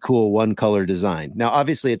really cool one color design. Now,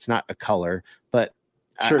 obviously it's not a color, but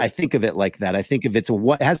I think of it like that. I think of it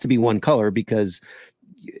has to be one color because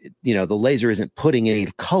the laser isn't putting any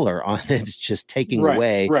color on it. It's just taking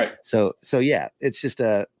away. Right. So yeah, it's just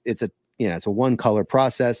it's a one color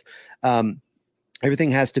process.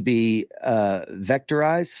 Everything has to be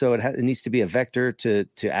vectorized. So it needs to be a vector to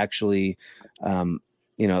actually,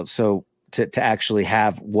 so to actually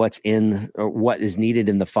have what's in or what is needed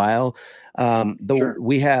in the file.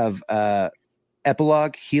 We have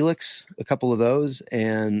Epilogue, Helix, a couple of those,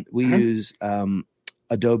 and we use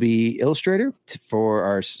Adobe Illustrator for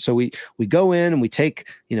our. So we go in and we take,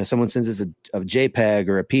 someone sends us a JPEG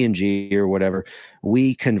or a PNG or whatever.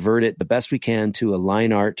 We convert it the best we can to a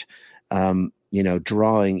line art,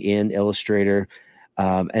 drawing in Illustrator,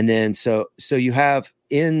 and then so you have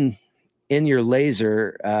in your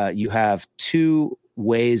laser, you have two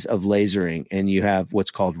ways of lasering, and you have what's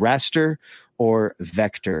called raster or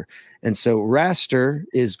vector. And so raster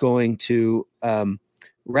is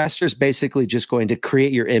basically just going to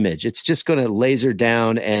create your image. It's just going to laser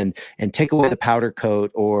down and take away the powder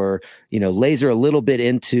coat, or, laser a little bit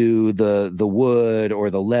into the wood or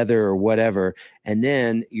the leather or whatever. And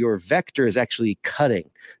then your vector is actually cutting.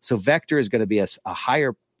 So vector is going to be a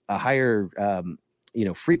higher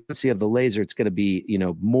frequency of the laser. It's going to be,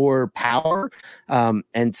 more power.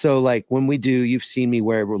 And so like when you've seen me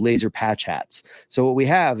wear laser patch hats. So what we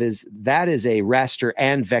have is a raster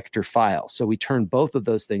and vector file. So we turn both of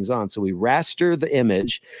those things on. So we raster the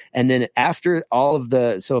image. And then after all of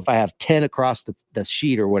so if I have 10 across the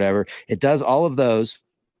sheet or whatever, it does all of those.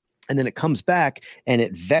 And then it comes back and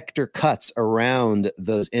it vector cuts around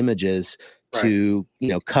those images to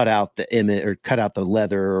cut out the image or cut out the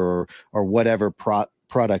leather or whatever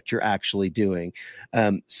product you're actually doing.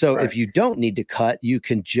 If you don't need to cut, you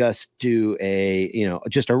can just do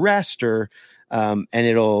just a raster, and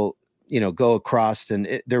it'll go across,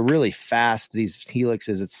 and they're really fast, these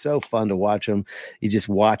helixes. It's so fun to watch them. You just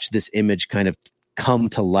watch this image kind of come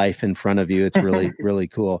to life in front of you. It's really, really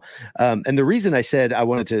cool. And the reason I said I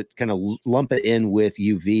wanted to kind of lump it in with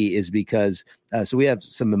UV is because, so we have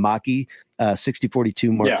some Mimaki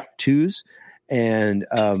 6042 Mark IIs, and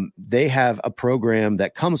they have a program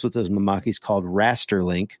that comes with those Mimakis called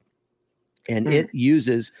Rasterlink, and it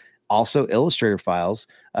uses also Illustrator files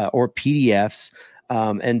or PDFs.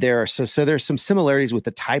 And there's some similarities with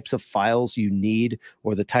the types of files you need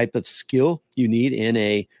or the type of skill you need in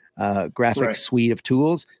a graphic suite of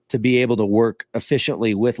tools to be able to work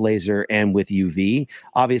efficiently with laser and with UV.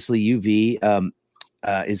 Obviously, UV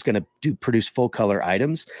is going to produce full color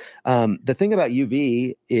items. The thing about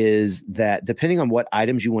UV is that depending on what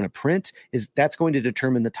items you want to print, that's going to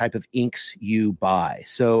determine the type of inks you buy.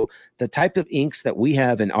 So the type of inks that we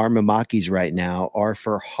have in our Mimakis right now are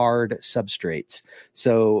for hard substrates.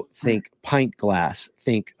 So think pint glass,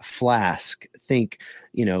 think flask, think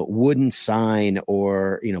wooden sign,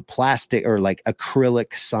 or plastic or like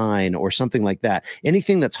acrylic sign or something like that.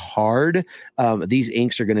 Anything that's hard, these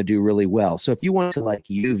inks are going to do really well. So if you want to like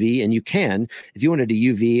UV, and you can, if you wanted to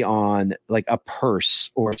UV on like a purse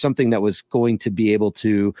or something that was going to be able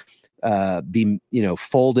to be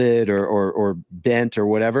folded or bent or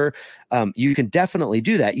whatever, you can definitely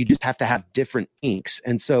do that. You just have to have different inks.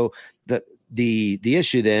 And so the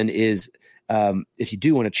issue then is, if you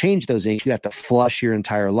do want to change those inks, you have to flush your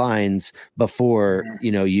entire lines before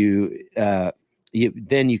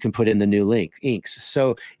then you can put in the new inks.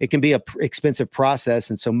 So it can be a expensive process.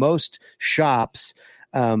 And so most shops,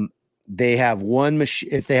 they have one machine.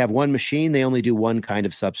 If they have one machine, they only do one kind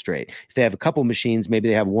of substrate. If they have a couple machines, maybe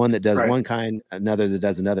they have one that does one kind, another that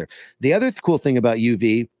does another. The other cool thing about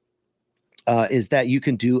UV is that you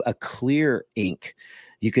can do a clear ink.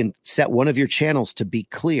 you can set one of your channels to be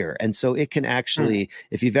clear. And so it can actually,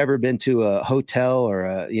 if you've ever been to a hotel or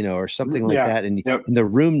or something like that, and, and the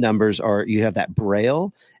room numbers are, you have that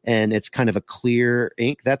braille and it's kind of a clear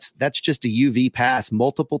ink. That's just a UV pass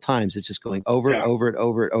multiple times. It's just going over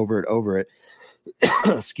it.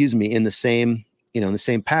 Excuse me, in the same, in the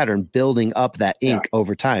same pattern, building up that ink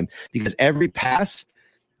over time, because every pass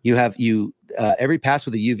every pass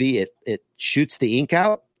with a UV, it shoots the ink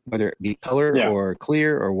out, whether it be color or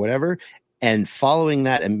clear or whatever. And following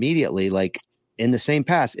that immediately, like in the same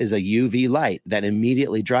pass, is a UV light that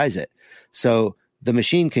immediately dries it. So the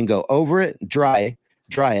machine can go over it, dry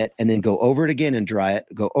it, and then go over it again and dry it,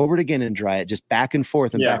 go over it again and dry it, just back and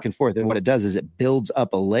forth and back and forth. And what it does is it builds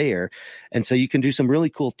up a layer. And so you can do some really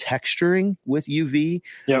cool texturing with UV.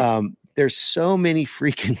 There's so many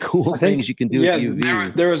freaking cool things you can do with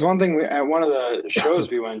UV. There was one thing at one of the shows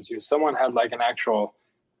we went to, someone had like an actual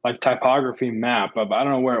like typography map of, I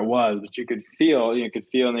don't know where it was, but you could feel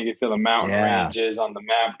the mountain ranges on the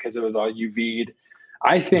map because it was all UV'd.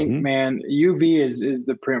 I think, man, UV is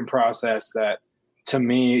the print process that to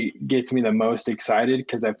me gets me the most excited,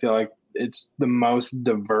 because I feel like it's the most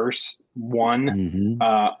diverse one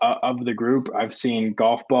of the group. I've seen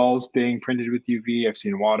golf balls being printed with UV. I've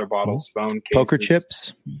seen water bottles, phone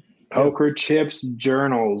cases, poker chips,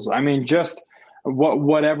 journals. I mean, just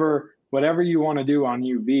whatever you want to do on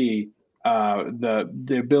UV,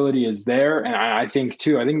 the ability is there. And I think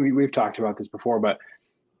we've talked about this before, but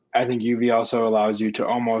I think UV also allows you to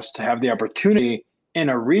almost have the opportunity in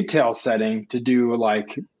a retail setting to do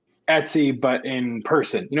like Etsy, but in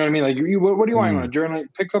person. You know what I mean? Like, what do you want? You want a journal?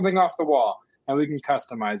 Pick something off the wall and we can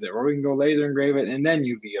customize it, or we can go laser engrave it and then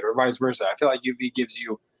UV it, or vice versa. I feel like UV gives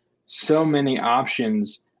you so many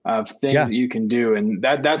options of things that you can do. And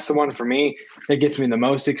that's the one for me that gets me the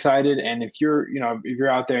most excited. And if you're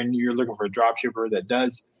out there and you're looking for a drop shipper that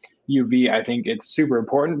does UV, I think it's super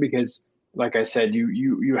important, because like I said,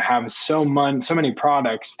 you have so many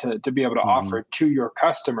products to be able to offer to your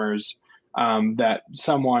customers, that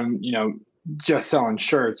someone, just selling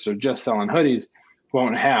shirts or just selling hoodies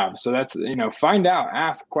won't have. So that's, find out,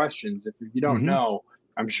 ask questions. If you don't know,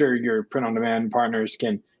 I'm sure your print on demand partners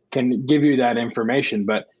can give you that information,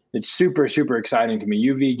 but it's super, super exciting to me.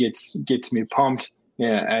 UV gets me pumped,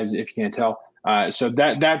 as if you can't tell. So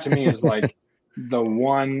that to me is like the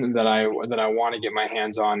one that I want to get my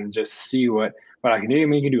hands on and just see what I can do. I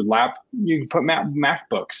mean, you can put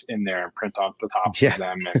MacBooks in there and print off the tops of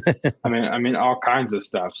them. And, I mean, all kinds of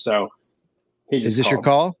stuff. So is this your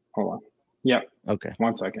call? Hold on. Yep. Okay.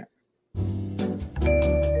 1 second.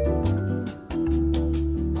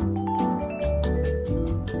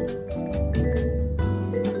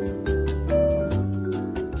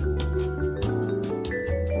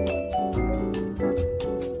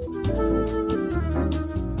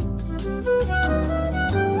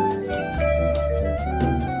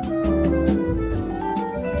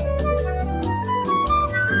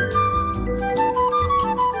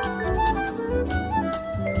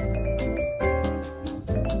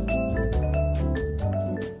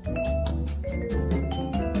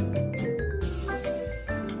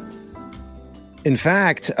 In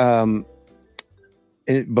fact,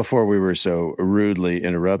 before we were so rudely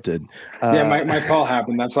interrupted. My call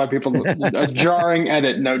happened. That's why people, a jarring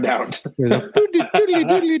edit, no doubt. There's a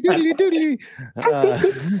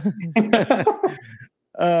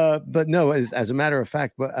but no, as a matter of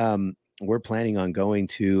fact, we're planning on going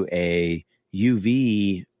to a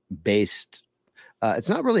UV based, it's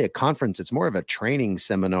not really a conference. It's more of a training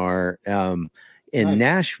seminar, in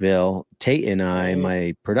Nashville. Tate and I,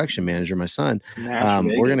 my production manager, my son,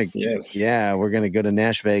 we're gonna go to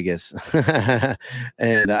Nash Vegas,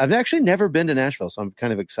 and I've actually never been to Nashville, so I'm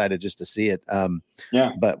kind of excited just to see it.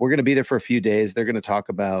 But we're gonna be there for a few days. They're gonna talk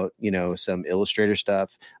about some Illustrator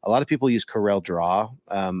stuff. A lot of people use Corel Draw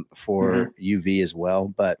for UV as well,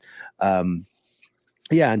 but and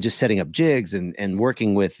just setting up jigs and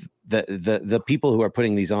working with the people who are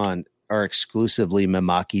putting these on are exclusively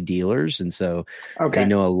Mimaki dealers. And so they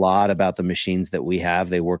know a lot about the machines that we have.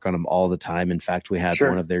 They work on them all the time. In fact, we had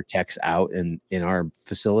one of their techs out in our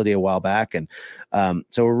facility a while back. And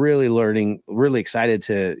so we're really learning, really excited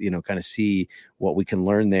to, kind of see what we can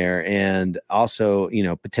learn there. And also,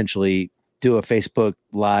 potentially do a Facebook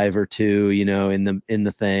Live or two, in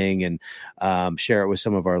the thing, and share it with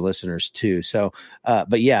some of our listeners too. So,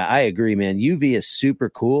 but yeah, I agree, man. UV is super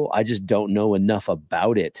cool. I just don't know enough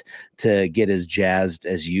about it to get as jazzed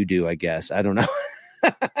as you do, I guess. I don't know.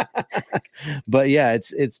 But yeah,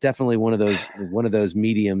 it's definitely one of those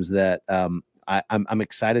mediums that I'm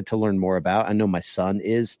excited to learn more about. I know my son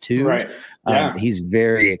is too. Right. Yeah. He's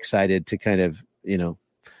very excited to kind of,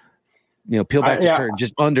 peel back the curtain,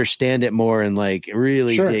 just understand it more and like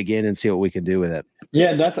really dig in and see what we can do with it.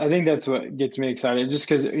 Yeah, I think that's what gets me excited, just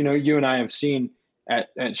because, you and I have seen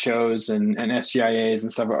at shows and SGIAs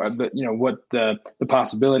and stuff, but what the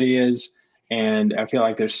possibility is. And I feel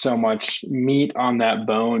like there's so much meat on that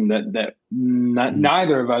bone that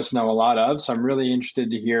neither of us know a lot of. So I'm really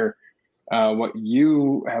interested to hear what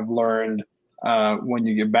you have learned when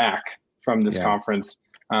you get back from this conference.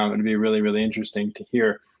 It'd be really, really interesting to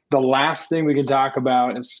hear. The last thing we can talk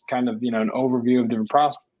about is kind of, an overview of different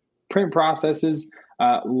print processes,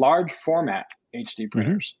 large format HD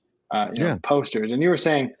printers, posters. And you were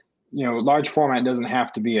saying, large format doesn't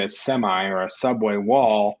have to be a semi or a subway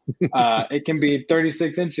wall. It can be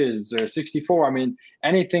 36 inches or 64. I mean,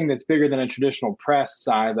 anything that's bigger than a traditional press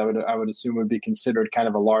size, I would assume would be considered kind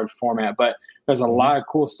of a large format. But there's a lot of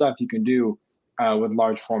cool stuff you can do with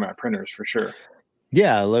large format printers for sure.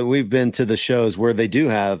 Yeah, we've been to the shows where they do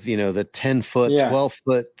have, the 10-foot,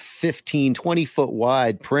 12-foot, 15, 20-foot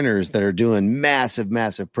wide printers that are doing massive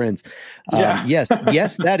prints. Yes,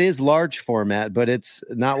 that is large format, but it's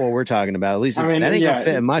not what we're talking about. At least that ain't going to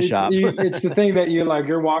fit in my shop. It's the thing that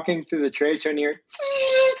you're walking through the trade show and you're...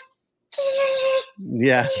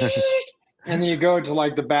 Yeah. And then you go to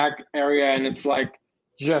like the back area and it's like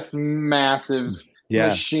just massive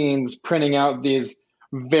machines printing out these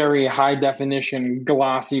very high definition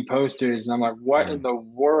glossy posters, and I'm like, what in the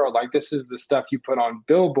world? Like, this is the stuff you put on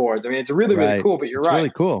billboards. I mean, it's really really cool, but you're right, really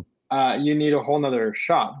cool. You need a whole nother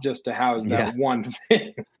shop just to house that one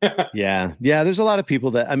thing. yeah there's a lot of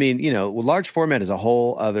people that, large format is a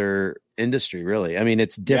whole other industry, really. I mean,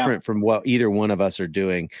 it's different from what either one of us are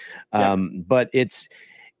doing, but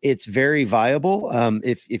it's very viable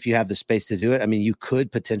if you have the space to do it. I mean, you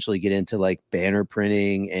could potentially get into like banner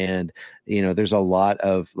printing, and there's a lot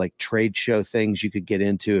of like trade show things you could get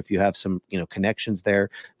into if you have some connections there.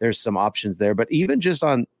 There's some options there, but even just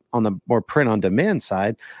on the more print on demand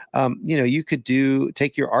side, you could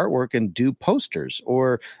take your artwork and do posters,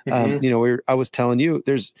 or I was telling you,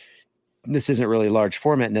 this isn't really large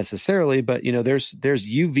format necessarily, but there's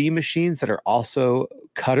UV machines that are also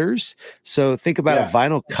cutters. So think about a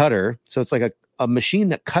vinyl cutter. So it's like a machine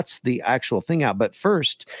that cuts the actual thing out, but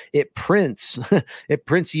first it prints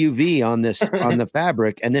UV on the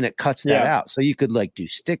fabric, and then it cuts that out. So you could like do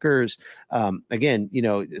stickers. Again,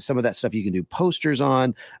 some of that stuff you can do posters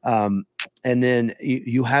on, and then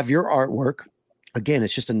you have your artwork. Again,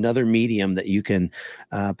 it's just another medium that you can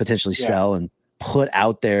potentially sell and put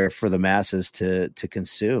out there for the masses to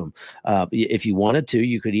consume. If you wanted to,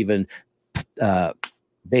 you could even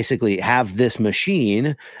basically have this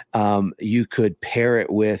machine. You could pair it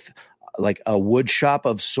with like a wood shop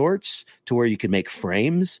of sorts to where you could make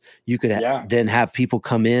frames. You could then have people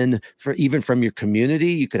come in even from your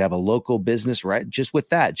community. You could have a local business, right? Just with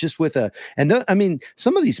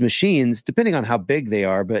some of these machines, depending on how big they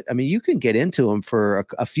are, but I mean, you can get into them for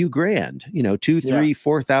a few grand, $2,000,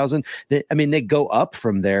 $3,000, $4,000. They go up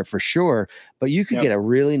from there for sure, but you could get a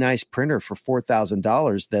really nice printer for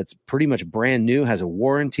 $4,000 that's pretty much brand new, has a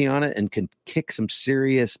warranty on it, and can kick some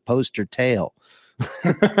serious poster tail.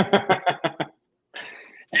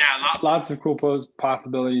 Lots of cool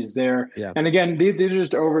possibilities there. And again, these are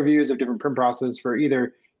just overviews of different print processes for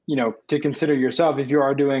either to consider yourself if you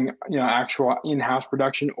are doing actual in-house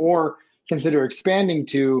production, or consider expanding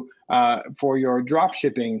to for your drop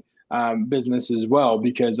shipping business as well,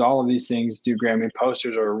 because all of these things do great. I mean,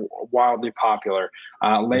 posters are wildly popular,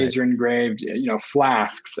 laser engraved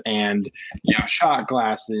flasks, and shot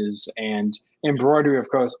glasses, and embroidery, of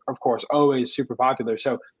course, always super popular.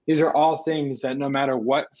 So these are all things that no matter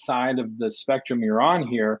what side of the spectrum you're on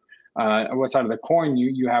here, what side of the coin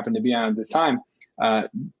you happen to be on at this time,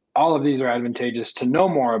 all of these are advantageous to know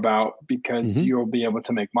more about, because you'll be able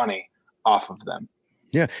to make money off of them.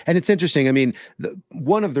 Yeah. And it's interesting. I mean,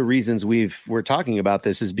 one of the reasons we're talking about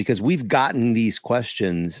this is because we've gotten these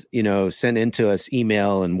questions, sent into us,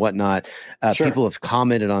 email and whatnot. People have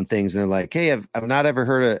commented on things and they're like, hey, I've not ever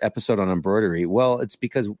heard an episode on embroidery. Well, it's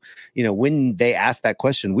because, when they asked that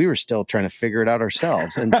question, we were still trying to figure it out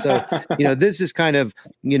ourselves. And so, this is kind of,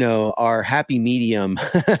 our happy medium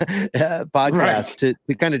podcast to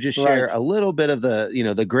kind of just share a little bit of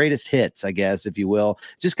the, the greatest hits, I guess, if you will,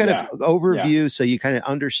 just kind of overview. So you kind of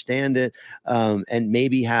understand it, and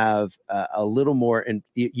maybe have a little more, and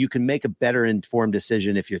you can make a better informed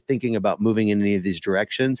decision if you're thinking about moving in any of these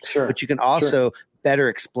directions. But you can also better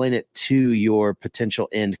explain it to your potential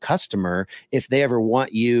end customer if they ever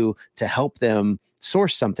want you to help them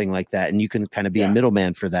source something like that, and you can kind of be a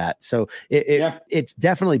middleman for that. So it's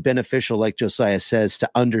definitely beneficial, like Josiah says, to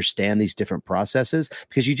understand these different processes,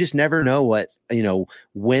 because you just never know what,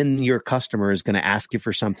 when your customer is going to ask you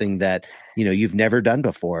for something that, you've never done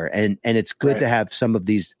before. And it's good to have some of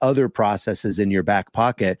these other processes in your back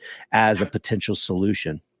pocket as a potential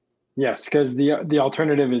solution. Yes, because the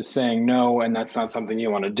alternative is saying no, and that's not something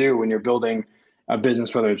you want to do when you're building a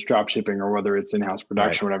business, whether it's drop shipping or whether it's in-house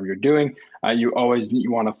production, whatever you're doing. You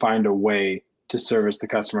want to find a way to service the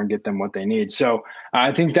customer and get them what they need. So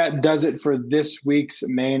I think that does it for this week's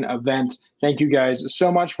main event. Thank you guys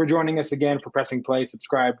so much for joining us again, for pressing play,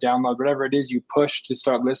 subscribe, download, whatever it is you push to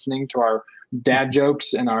start listening to our dad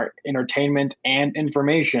jokes and our entertainment and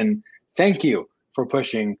information. Thank you for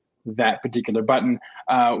pushing that particular button.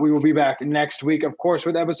 We will be back next week, of course,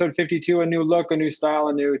 with episode 52, a new look, a new style,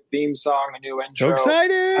 a new theme song, a new intro, so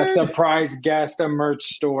excited, a surprise guest, a merch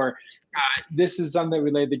store. This is something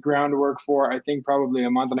we laid the groundwork for, I think, probably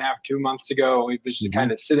a month and a half, 2 months ago. We've been just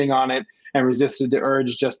kind of sitting on it and resisted the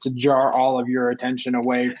urge just to jar all of your attention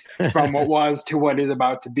away from what was to what is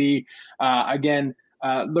about to be. Again,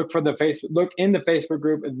 look in the Facebook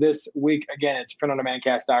group this week. Again, it's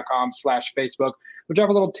printondemandcast.com/Facebook. We'll drop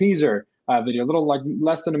a little teaser video, a little like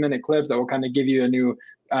less than a minute clip that will kind of give you a new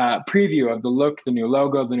preview of the look, the new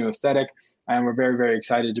logo, the new aesthetic. And we're very, very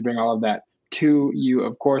excited to bring all of that to you.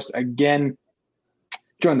 Of course, again,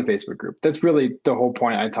 join the Facebook group. That's really the whole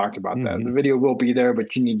point. I talked about that. The video will be there,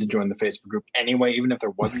 but you need to join the Facebook group anyway. Even if there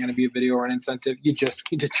wasn't going to be a video or an incentive, you just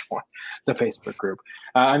need to join the Facebook group.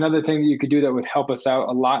 Another thing that you could do that would help us out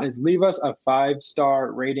a lot is leave us a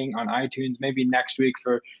 5-star rating on iTunes. Maybe next week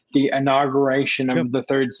for the inauguration of the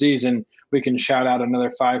third season, we can shout out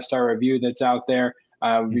another 5-star review that's out there.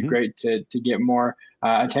 It would be great to get more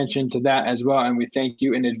attention to that as well. And we thank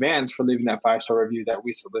you in advance for leaving that 5-star review that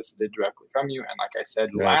we solicited directly from you. And like I said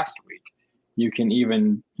last week, you can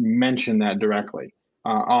even mention that directly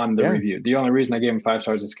on the review. The only reason I gave them 5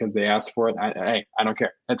 stars is because they asked for it. I don't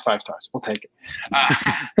care. That's 5 stars. We'll take it.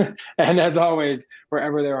 And as always,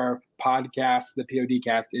 wherever there are podcasts, the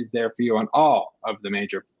PODcast is there for you on all of the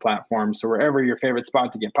major platforms. So wherever your favorite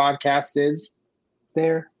spot to get podcasts is,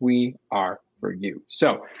 there we are for you.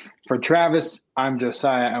 So for Travis, I'm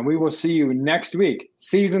Josiah, and we will see you next week.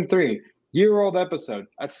 Season 3, year-old episode,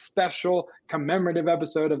 a special commemorative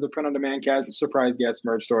episode of the Print on Demand Cast, surprise guest,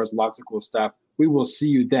 merch stores, lots of cool stuff. We will see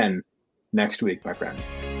you then next week, my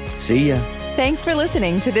friends. See ya. Thanks for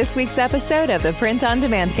listening to this week's episode of the Print on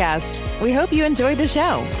Demand Cast. We hope you enjoyed the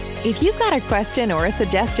show. If you've got a question or a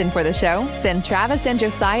suggestion for the show, send Travis and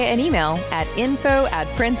Josiah an email at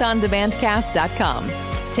info@printondemandcast.com.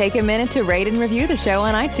 Take a minute to rate and review the show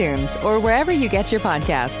on iTunes or wherever you get your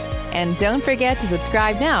podcasts. And don't forget to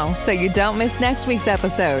subscribe now so you don't miss next week's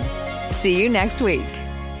episode. See you next week.